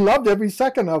did, and we loved every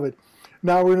second of it.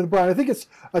 Now we're in the Brian. I think it's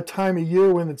a time of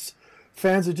year when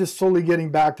fans are just slowly getting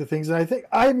back to things. And I think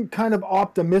I'm kind of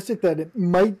optimistic that it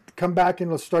might come back and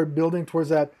it'll start building towards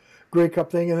that Grey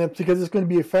Cup thing. And that's because it's going to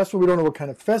be a festival. We don't know what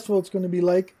kind of festival it's going to be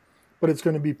like, but it's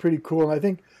going to be pretty cool. And I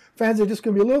think fans are just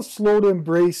going to be a little slow to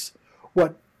embrace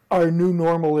what our new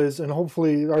normal is. And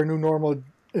hopefully our new normal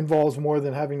involves more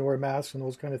than having to wear masks and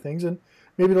those kind of things. And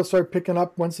maybe they'll start picking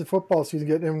up once the football season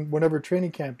gets in, whenever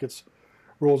training camp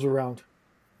rolls around.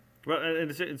 Well, and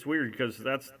it's weird because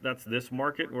that's this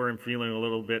market where I'm feeling a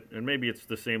little bit, and maybe it's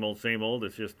the same old.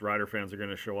 It's just Rider fans are going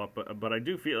to show up, but I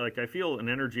do feel an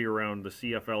energy around the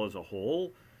CFL as a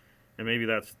whole, and maybe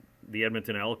that's the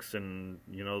Edmonton Elks and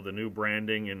the new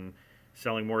branding and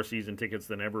selling more season tickets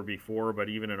than ever before. But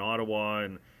even in Ottawa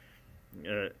and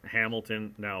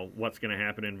Hamilton, now what's going to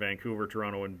happen in Vancouver,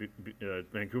 Toronto,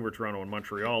 and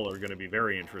Montreal are going to be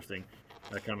very interesting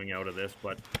coming out of this,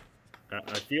 but.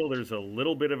 I feel there's a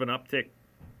little bit of an uptick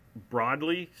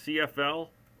broadly, CFL,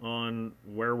 on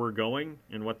where we're going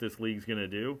and what this league's going to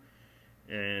do.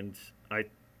 And I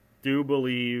do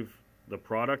believe the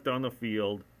product on the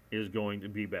field is going to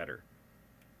be better.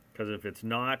 Because if it's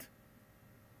not,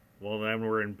 well, then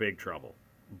we're in big trouble.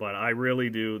 But I really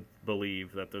do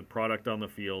believe that the product on the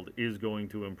field is going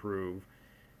to improve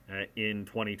in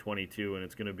 2022, and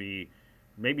it's going to be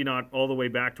maybe not all the way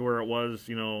back to where it was,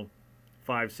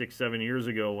 5, 6, 7 years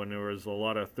ago when there was a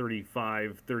lot of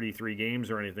 35, 33 games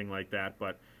or anything like that.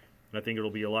 But I think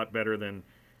it'll be a lot better than,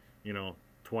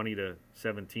 20 to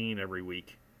 17 every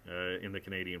week in the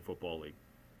Canadian Football League.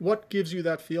 What gives you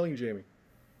that feeling, Jamie?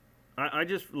 I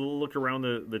just look around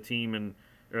the team and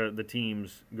the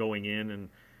teams going in, and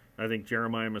I think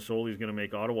Jeremiah Masoli is going to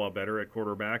make Ottawa better at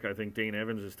quarterback. I think Dane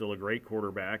Evans is still a great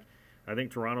quarterback. I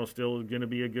think Toronto's still going to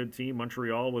be a good team.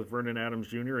 Montreal with Vernon Adams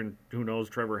Jr. and who knows,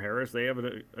 Trevor Harris. They have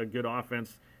a good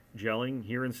offense gelling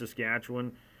here in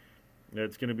Saskatchewan.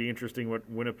 It's going to be interesting what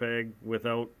Winnipeg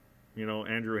without,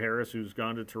 Andrew Harris, who's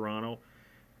gone to Toronto.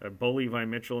 Bo Levi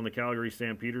Mitchell and the Calgary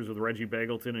Stampeders with Reggie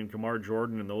Begelton and Kamar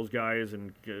Jordan and those guys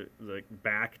and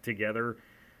back together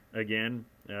again.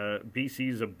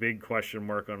 BC's a big question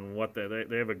mark on what they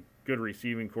have a good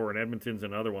receiving core, and Edmonton's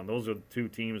another one. Those are the two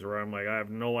teams where I'm like, I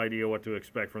have no idea what to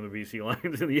expect from the BC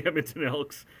Lions and the Edmonton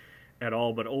Elks at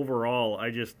all. But overall, I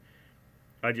just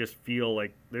feel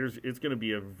like it's going to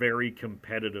be a very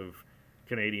competitive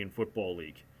Canadian Football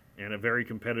League and a very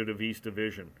competitive East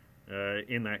Division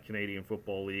in that Canadian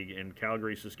Football League, and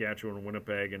Calgary, Saskatchewan, and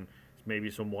Winnipeg, and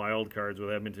maybe some wild cards with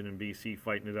Edmonton and BC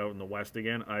fighting it out in the West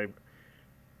again.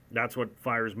 That's what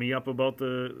fires me up about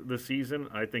the season.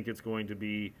 I think it's going to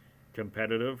be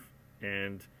competitive,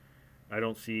 and I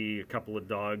don't see a couple of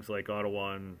dogs like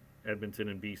Ottawa and Edmonton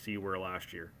and BC were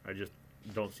last year. I just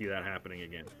don't see that happening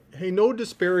again. Hey, no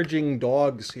disparaging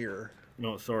dogs here.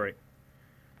 No, sorry.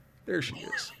 There she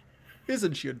is.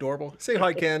 Isn't she adorable? Say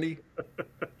hi, Candy.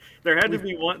 There had to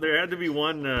be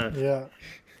one. Yeah.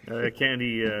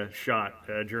 Candy shot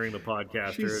during the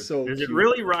podcast. She's so Is cute. it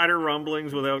really Rider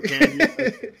Rumblings without Candy?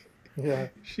 Yeah.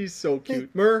 She's so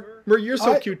cute. Mur, you're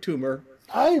so cute too, Mur.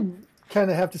 I kind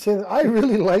of have to say that I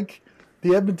really like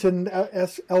the Edmonton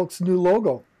Elks new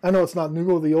logo. I know it's not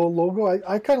new, the old logo.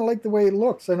 I kind of like the way it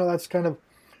looks. I know that's kind of,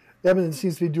 Edmonton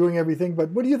seems to be doing everything,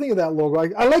 but what do you think of that logo?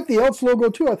 I like the Elks logo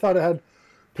too. I thought it had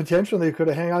potential they could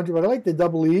have hang on to, but I like the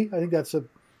double E. I think that's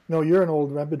you're an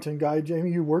old Edmonton guy,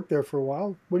 Jamie. You worked there for a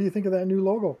while. What do you think of that new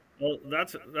logo? Well,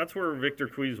 that's where Victor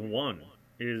Quiz won.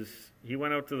 Is he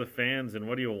went out to the fans and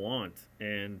what do you want?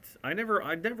 And I never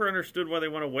understood why they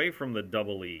went away from the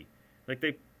double E. Like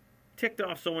they ticked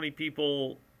off so many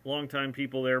people, longtime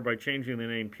people there by changing the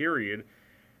name, period.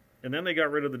 And then they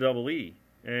got rid of the double E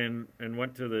and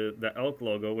went to the elk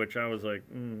logo, which I was like,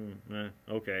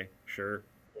 okay, sure,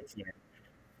 it's there.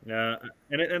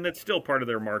 And it's still part of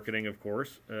their marketing, of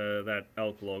course, that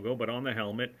elk logo. But on the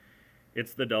helmet,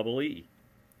 it's the double E,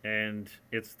 and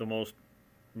it's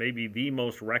maybe the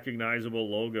most recognizable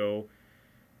logo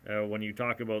when you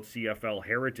talk about CFL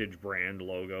heritage brand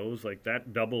logos. Like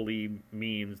that double E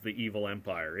means the evil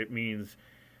empire. It means,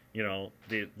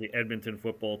 the Edmonton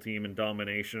football team and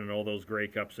domination and all those Grey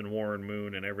Cups and Warren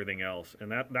Moon and everything else.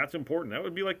 And that's important. That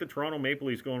would be like the Toronto Maple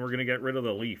Leafs going, we're going to get rid of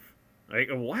the Leaf. Like,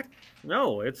 what?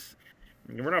 No,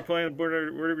 we're not playing.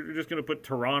 We're just going to put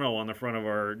Toronto on the front of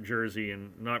our jersey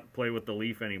and not play with the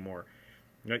Leaf anymore.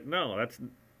 Like, no, it's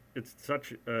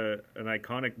such an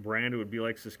iconic brand. It would be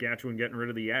like Saskatchewan getting rid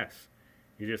of the S.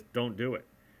 You just don't do it.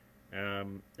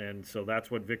 And so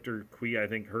that's what Victor Cui, I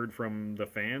think, heard from the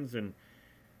fans, and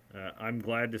I'm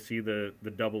glad to see the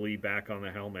double E back on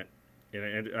the helmet.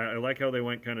 And I like how they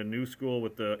went kind of new school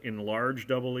with the enlarged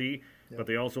double E, but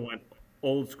they also went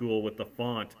old school with the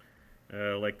font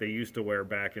like they used to wear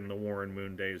back in the Warren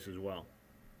Moon days as well.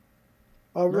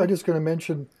 I'm just going to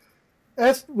mention,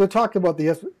 we're talking about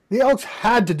the Elks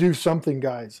had to do something,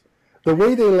 guys. The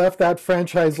way they left that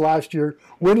franchise last year,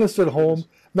 winless at home,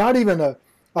 not even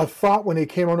a thought when they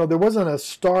came on. There wasn't a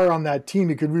star on that team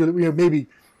who could really maybe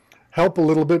help a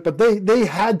little bit, but they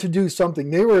had to do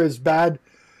something. They were as bad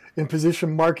in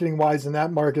position marketing-wise in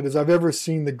that market as I've ever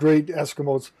seen the great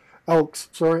Elks.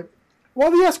 Well,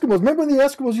 the Eskimos. Remember when the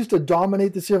Eskimos used to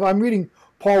dominate the CFL? I'm reading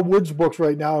Paul Wood's books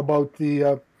right now about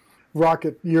the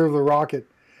year of the Rocket,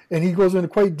 and he goes into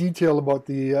quite detail about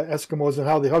the Eskimos and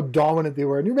how dominant they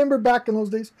were. And you remember back in those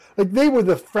days, like they were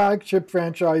the flagship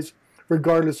franchise,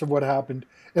 regardless of what happened.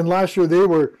 And last year there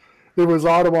was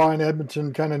Ottawa and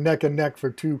Edmonton kind of neck and neck for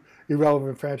two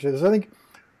irrelevant franchises. I think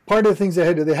part of the things they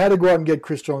had to go out and get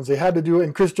Chris Jones. They had to do it,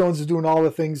 and Chris Jones is doing all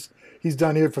the things he's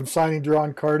done here, from signing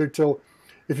Duron Carter till.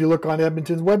 If you look on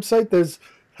Edmonton's website, there's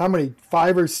how many,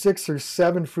 5 or 6 or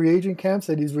 7 free agent camps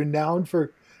that he's renowned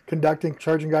for conducting,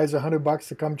 charging guys $100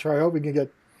 to come try out. We can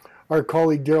get our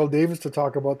colleague Daryl Davis to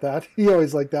talk about that. He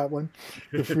always liked that one,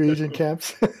 the free agent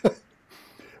camps.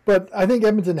 But I think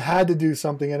Edmonton had to do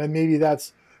something, and maybe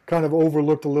that's kind of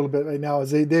overlooked a little bit right now,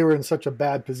 as they were in such a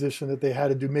bad position that they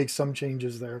had to make some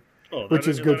changes there, which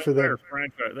is good for them.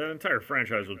 That entire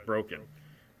franchise was broken.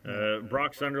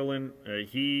 Brock Sunderland,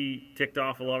 he ticked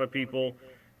off a lot of people.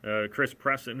 Chris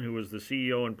Preston, who was the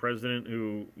CEO and president,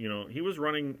 who he was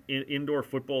running indoor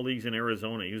football leagues in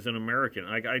Arizona. He was an American.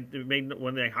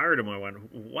 When they hired him, I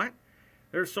went, what?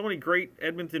 There's so many great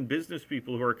Edmonton business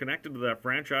people who are connected to that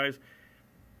franchise,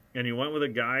 and you went with a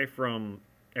guy from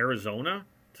Arizona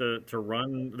to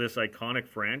run this iconic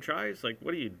franchise? Like,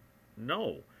 what do you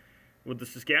know? With the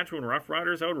Saskatchewan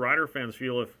Roughriders out, Rider fans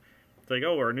feel if it's like,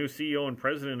 oh, our new CEO and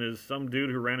president is some dude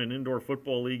who ran an indoor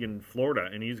football league in Florida,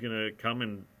 and he's going to come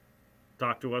and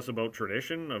talk to us about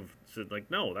tradition of, like,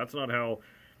 no, that's not how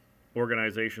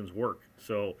organizations work.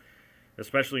 So,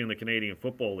 especially in the Canadian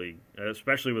Football League,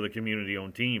 especially with a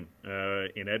community-owned team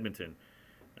in Edmonton.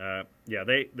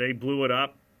 They blew it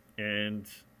up, and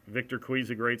Victor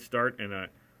Cui's a great start, and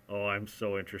I'm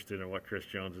so interested in what Chris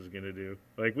Jones is going to do.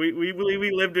 Like,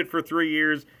 we lived it for 3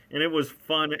 years, and it was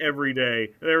fun every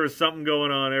day. There was something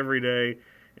going on every day,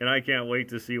 and I can't wait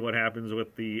to see what happens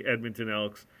with the Edmonton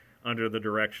Elks under the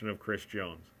direction of Chris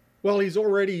Jones. Well, he's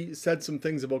already said some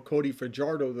things about Cody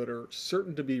Fajardo that are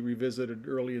certain to be revisited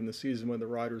early in the season when the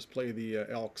Riders play the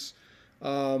Elks.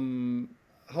 How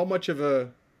much of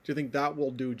do you think that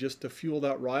will do just to fuel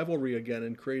that rivalry again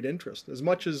and create interest? As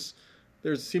much as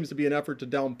there seems to be an effort to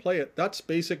downplay it, that's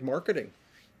basic marketing.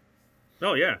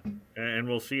 Oh, yeah. And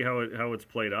we'll see how it's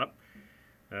played up.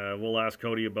 We'll ask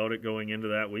Cody about it going into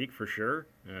that week for sure.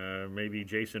 Maybe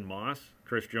Jason Moss.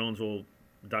 Chris Jones will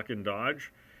duck and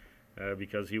dodge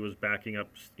because he was backing up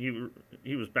Stephen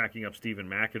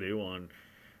McAdoo on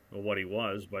what he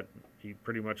was, but he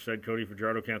pretty much said Cody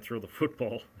Fajardo can't throw the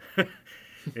football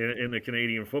in the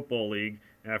Canadian Football League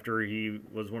after he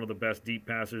was one of the best deep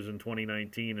passers in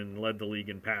 2019 and led the league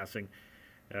in passing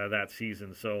that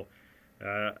season. So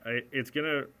it's going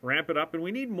to ramp it up, and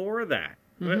we need more of that.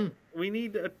 Mm-hmm. We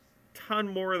need a ton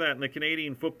more of that in the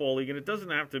Canadian Football League, and it doesn't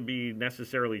have to be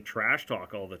necessarily trash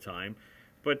talk all the time,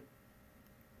 but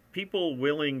people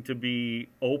willing to be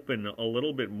open a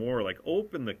little bit more, like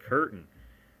open the curtain.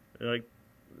 Like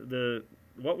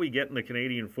what we get in the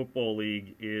Canadian Football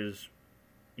League is,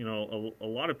 a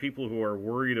lot of people who are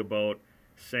worried about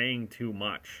saying too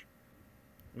much.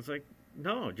 It's like,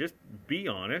 no, just be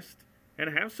honest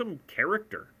and have some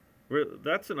character.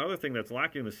 That's another thing that's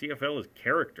lacking in the CFL is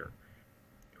character.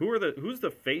 Who's the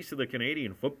face of the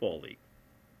Canadian Football League?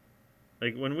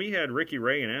 Like when we had Ricky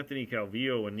Ray and Anthony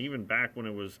Calvillo, and even back when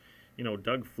it was,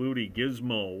 Doug Flutie,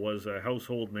 Gizmo was a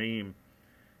household name,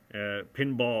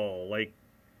 Pinball, like,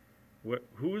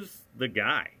 who's the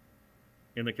guy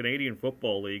in the Canadian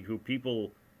Football League who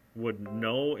people would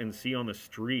know and see on the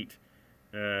street?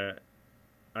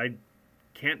 I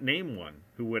can't name one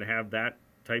who would have that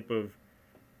type of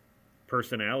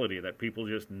personality that people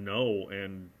just know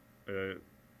and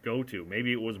go to.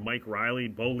 Maybe it was Mike Riley,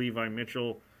 Bo Levi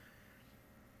Mitchell,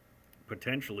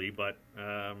 potentially, but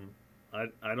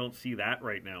I don't see that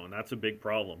right now, and that's a big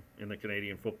problem in the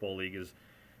Canadian Football League is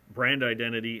brand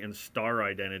identity and star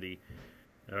identity,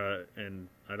 and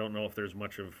I don't know if there's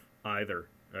much of either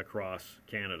across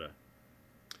Canada.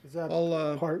 Is that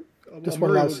part? Just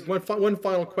one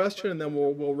final question, and then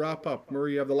we'll wrap up.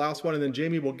 Murray, you have the last one, and then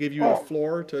Jamie will give you a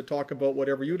floor to talk about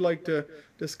whatever you'd like to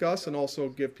discuss, and also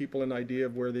give people an idea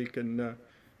of where they can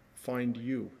find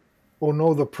you. Oh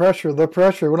no, the pressure.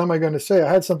 What am I going to say?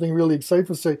 I had something really exciting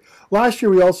to say. Last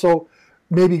year we also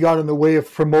maybe got in the way of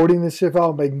promoting the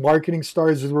CFL, like marketing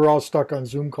stars, as we're all stuck on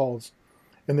Zoom calls.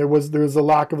 And there was a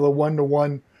lack of the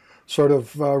one-to-one sort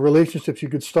of relationships you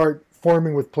could start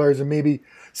forming with players, and maybe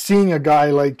seeing a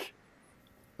guy like,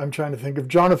 I'm trying to think of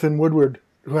Jonathan Woodward,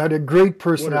 who had a great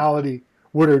personality.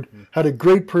 Woodard had a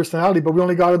great personality, but we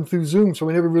only got him through Zoom, so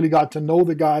we never really got to know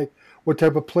the guy, what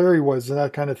type of player he was, and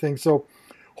that kind of thing. So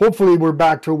hopefully we're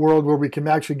back to a world where we can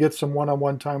actually get some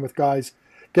one-on-one time with guys,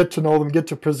 get to know them, get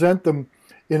to present them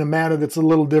in a manner that's a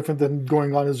little different than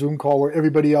going on a Zoom call where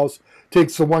everybody else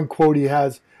takes the one quote he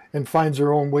has and finds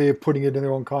their own way of putting it in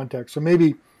their own context. So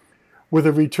maybe with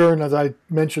a return, as I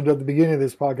mentioned at the beginning of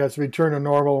this podcast, a return to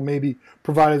normal maybe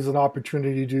provide us an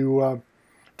opportunity to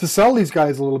sell these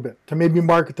guys a little bit, to maybe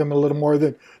market them a little more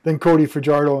than Cody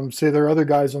Fajardo, and say there are other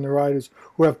guys on the Riders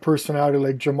who have personality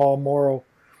like Jamal Morrow.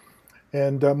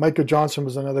 And Micah Johnson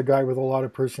was another guy with a lot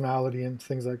of personality and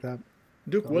things like that.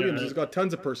 Duke Williams has got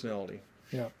tons of personality.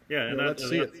 Yeah. Yeah, and let's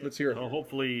see it. Let's hear it.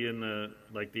 Hopefully, in the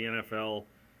NFL,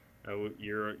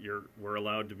 we're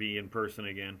allowed to be in person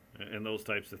again, and those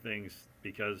types of things,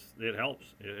 because it helps.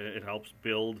 It helps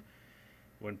build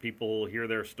when people hear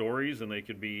their stories, and they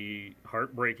could be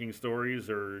heartbreaking stories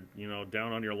or,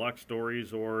 down on your luck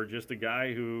stories, or just a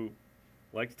guy who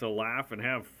likes to laugh and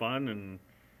have fun and,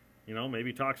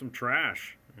 maybe talk some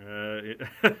trash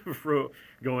for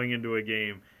going into a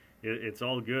game. It's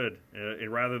all good.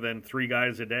 Rather than 3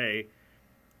 guys a day,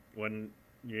 when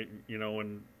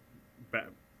when back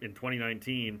in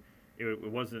 2019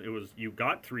 it was you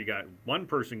got 3 guys. One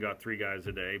person got 3 guys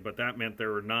a day, but that meant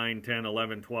there were 9, 10,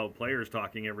 11, 12 players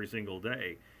talking every single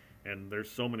day. And there's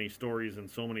so many stories and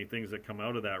so many things that come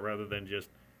out of that, rather than just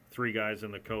 3 guys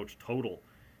and the coach total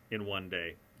in one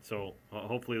day. So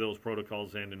hopefully those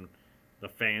protocols end and the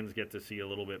fans get to see a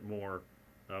little bit more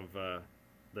of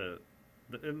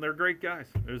and they're great guys.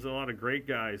 There's a lot of great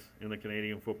guys in the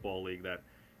Canadian Football League that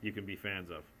you can be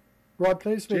fans of. Rob,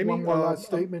 can I just make one more last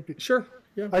statement? Sure.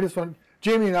 Yeah.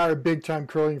 Jamie and I are big-time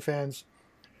curling fans.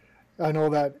 I know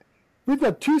that. We've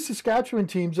got 2 Saskatchewan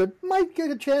teams that might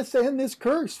get a chance to end this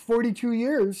curse, 42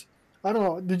 years. I don't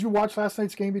know. Did you watch last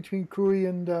night's game between Cooey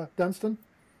and Dunstan?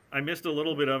 I missed a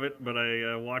little bit of it, but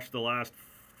I watched the last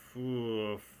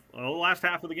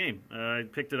half of the game. I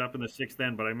picked it up in the 6th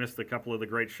end, but I missed a couple of the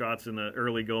great shots in the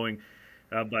early going.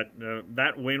 But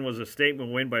that win was a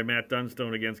statement win by Matt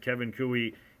Dunstone against Kevin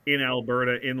Cooey in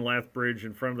Alberta, in Lethbridge,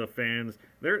 in front of the fans.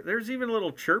 There's even a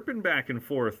little chirping back and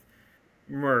forth,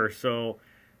 So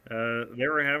they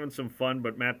were having some fun,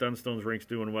 but Matt Dunstone's rink's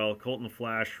doing well. Colton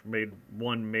Flash made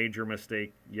one major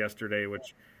mistake yesterday,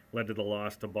 which led to the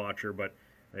loss to Botcher, but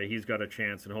he's got a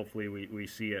chance, and hopefully we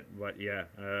see it. But yeah,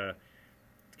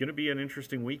 it's going to be an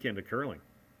interesting weekend of curling.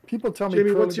 People tell me,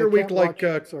 Jamie, what's your week like?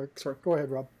 Sorry, go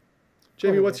ahead, Rob.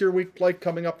 Jamie, what's your week like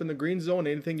coming up in the green zone?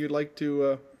 Anything you'd like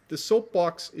to... the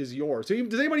soapbox is yours.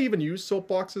 Does anybody even use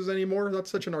soapboxes anymore?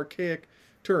 That's such an archaic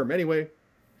term. Anyway,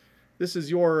 this is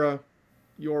your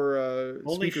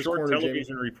only short corner,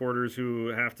 television Jamie. Reporters who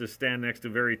have to stand next to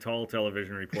very tall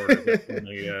television reporters when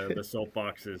the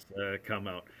soapboxes come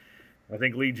out. I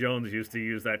think Lee Jones used to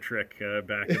use that trick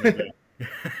back in the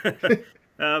day.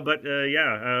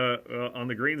 On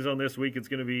the green zone this week, it's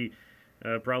going to be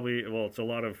it's a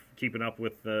lot of keeping up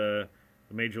with the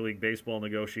Major League Baseball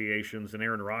negotiations, and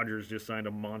Aaron Rodgers just signed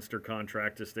a monster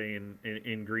contract to stay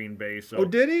in Green Bay. So, oh,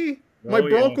 did he? My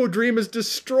Bronco dream is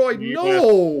destroyed. Yeah.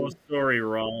 No. Oh, sorry,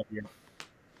 Rob. Yeah.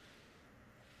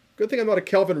 Good thing I'm not a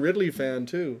Calvin Ridley fan,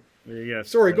 too. Yes.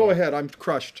 Sorry, go ahead. I'm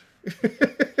crushed.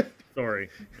 Sorry.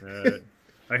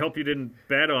 I hope you didn't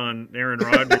bet on Aaron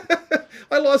Rodgers.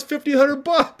 I lost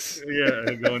 $1,500.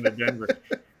 Yeah, going to Denver.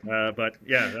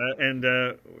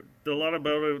 A lot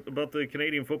about the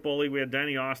Canadian Football League. We had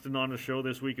Danny Austin on the show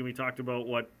this week, and we talked about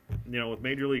what, with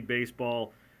Major League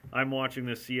Baseball. I'm watching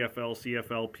the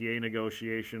CFL-PA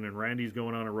negotiation, and Randy's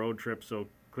going on a road trip, so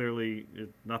clearly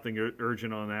nothing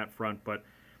urgent on that front. But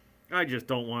I just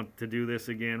don't want to do this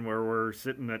again where we're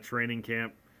sitting at training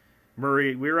camp.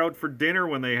 Murray, we were out for dinner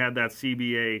when they had that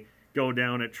CBA go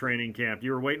down at training camp.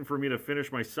 You were waiting for me to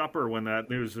finish my supper when that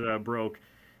news broke.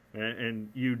 And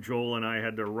you, Joel, and I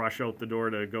had to rush out the door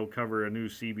to go cover a new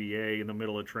CBA in the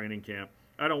middle of training camp.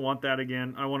 I don't want that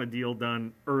again. I want a deal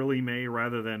done early May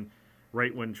rather than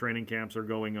right when training camps are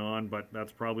going on, but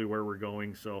that's probably where we're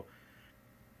going. So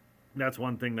that's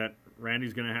one thing that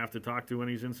Randy's going to have to talk to when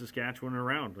he's in Saskatchewan and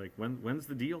around. Like, when's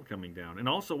the deal coming down? And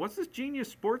also, what's this Genius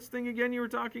Sports thing again you were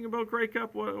talking about, Grey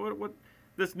Cup? What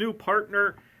this new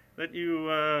partner that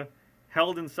you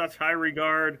held in such high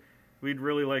regard? We'd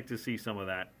really like to see some of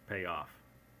that pay off.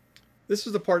 This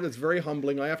is the part that's very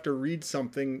humbling. I have to read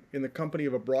something in the company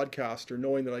of a broadcaster,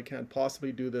 knowing that I can't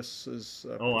possibly do this as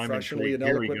professionally and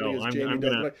eloquently as Jamie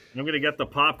does. I'm going to get the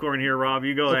popcorn here, Rob.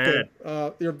 You go ahead.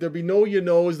 There'll be no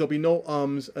you-knows, there'll be no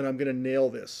ums, and I'm going to nail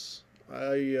this.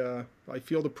 I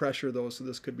feel the pressure, though, so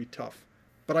this could be tough.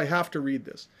 But I have to read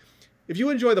this. If you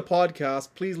enjoy the podcast,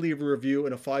 please leave a review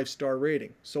and a 5-star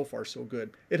rating. So far, so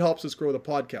good. It helps us grow the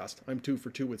podcast. I'm 2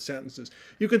 for 2 with sentences.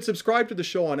 You can subscribe to the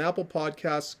show on Apple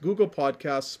Podcasts, Google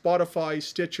Podcasts, Spotify,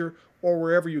 Stitcher, or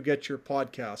wherever you get your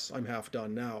podcasts. I'm half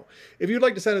done now. If you'd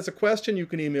like to send us a question, you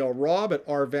can email Rob at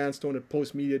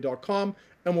rvanstone@postmedia.com,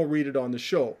 and we'll read it on the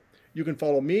show. You can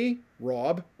follow me,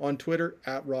 Rob, on Twitter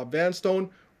at Rob Vanstone,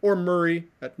 or Murray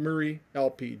at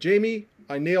MurrayLP. Jamie,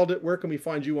 I nailed it. Where can we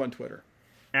find you on Twitter?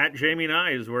 At Jamie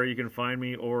Nye is where you can find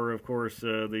me, or, of course,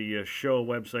 the show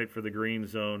website for the Green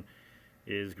Zone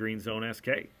is Green Zone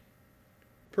SK.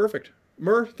 Perfect.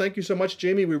 Mur, thank you so much.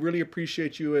 Jamie, we really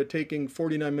appreciate you taking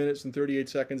 49 minutes and 38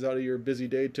 seconds out of your busy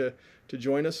day to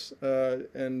join us.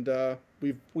 And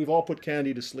we've all put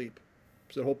Candy to sleep.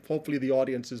 So hopefully the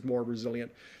audience is more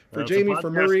resilient. For Jamie, for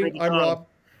Murray, I'm Rob.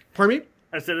 Pardon me?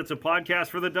 I said it's a podcast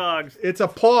for the dogs. It's a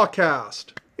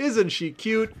pawcast. Isn't she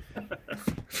cute?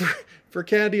 For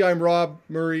Candy, I'm Rob,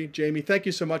 Murray, Jamie. Thank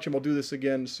you so much, and we'll do this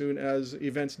again soon as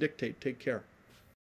events dictate. Take care.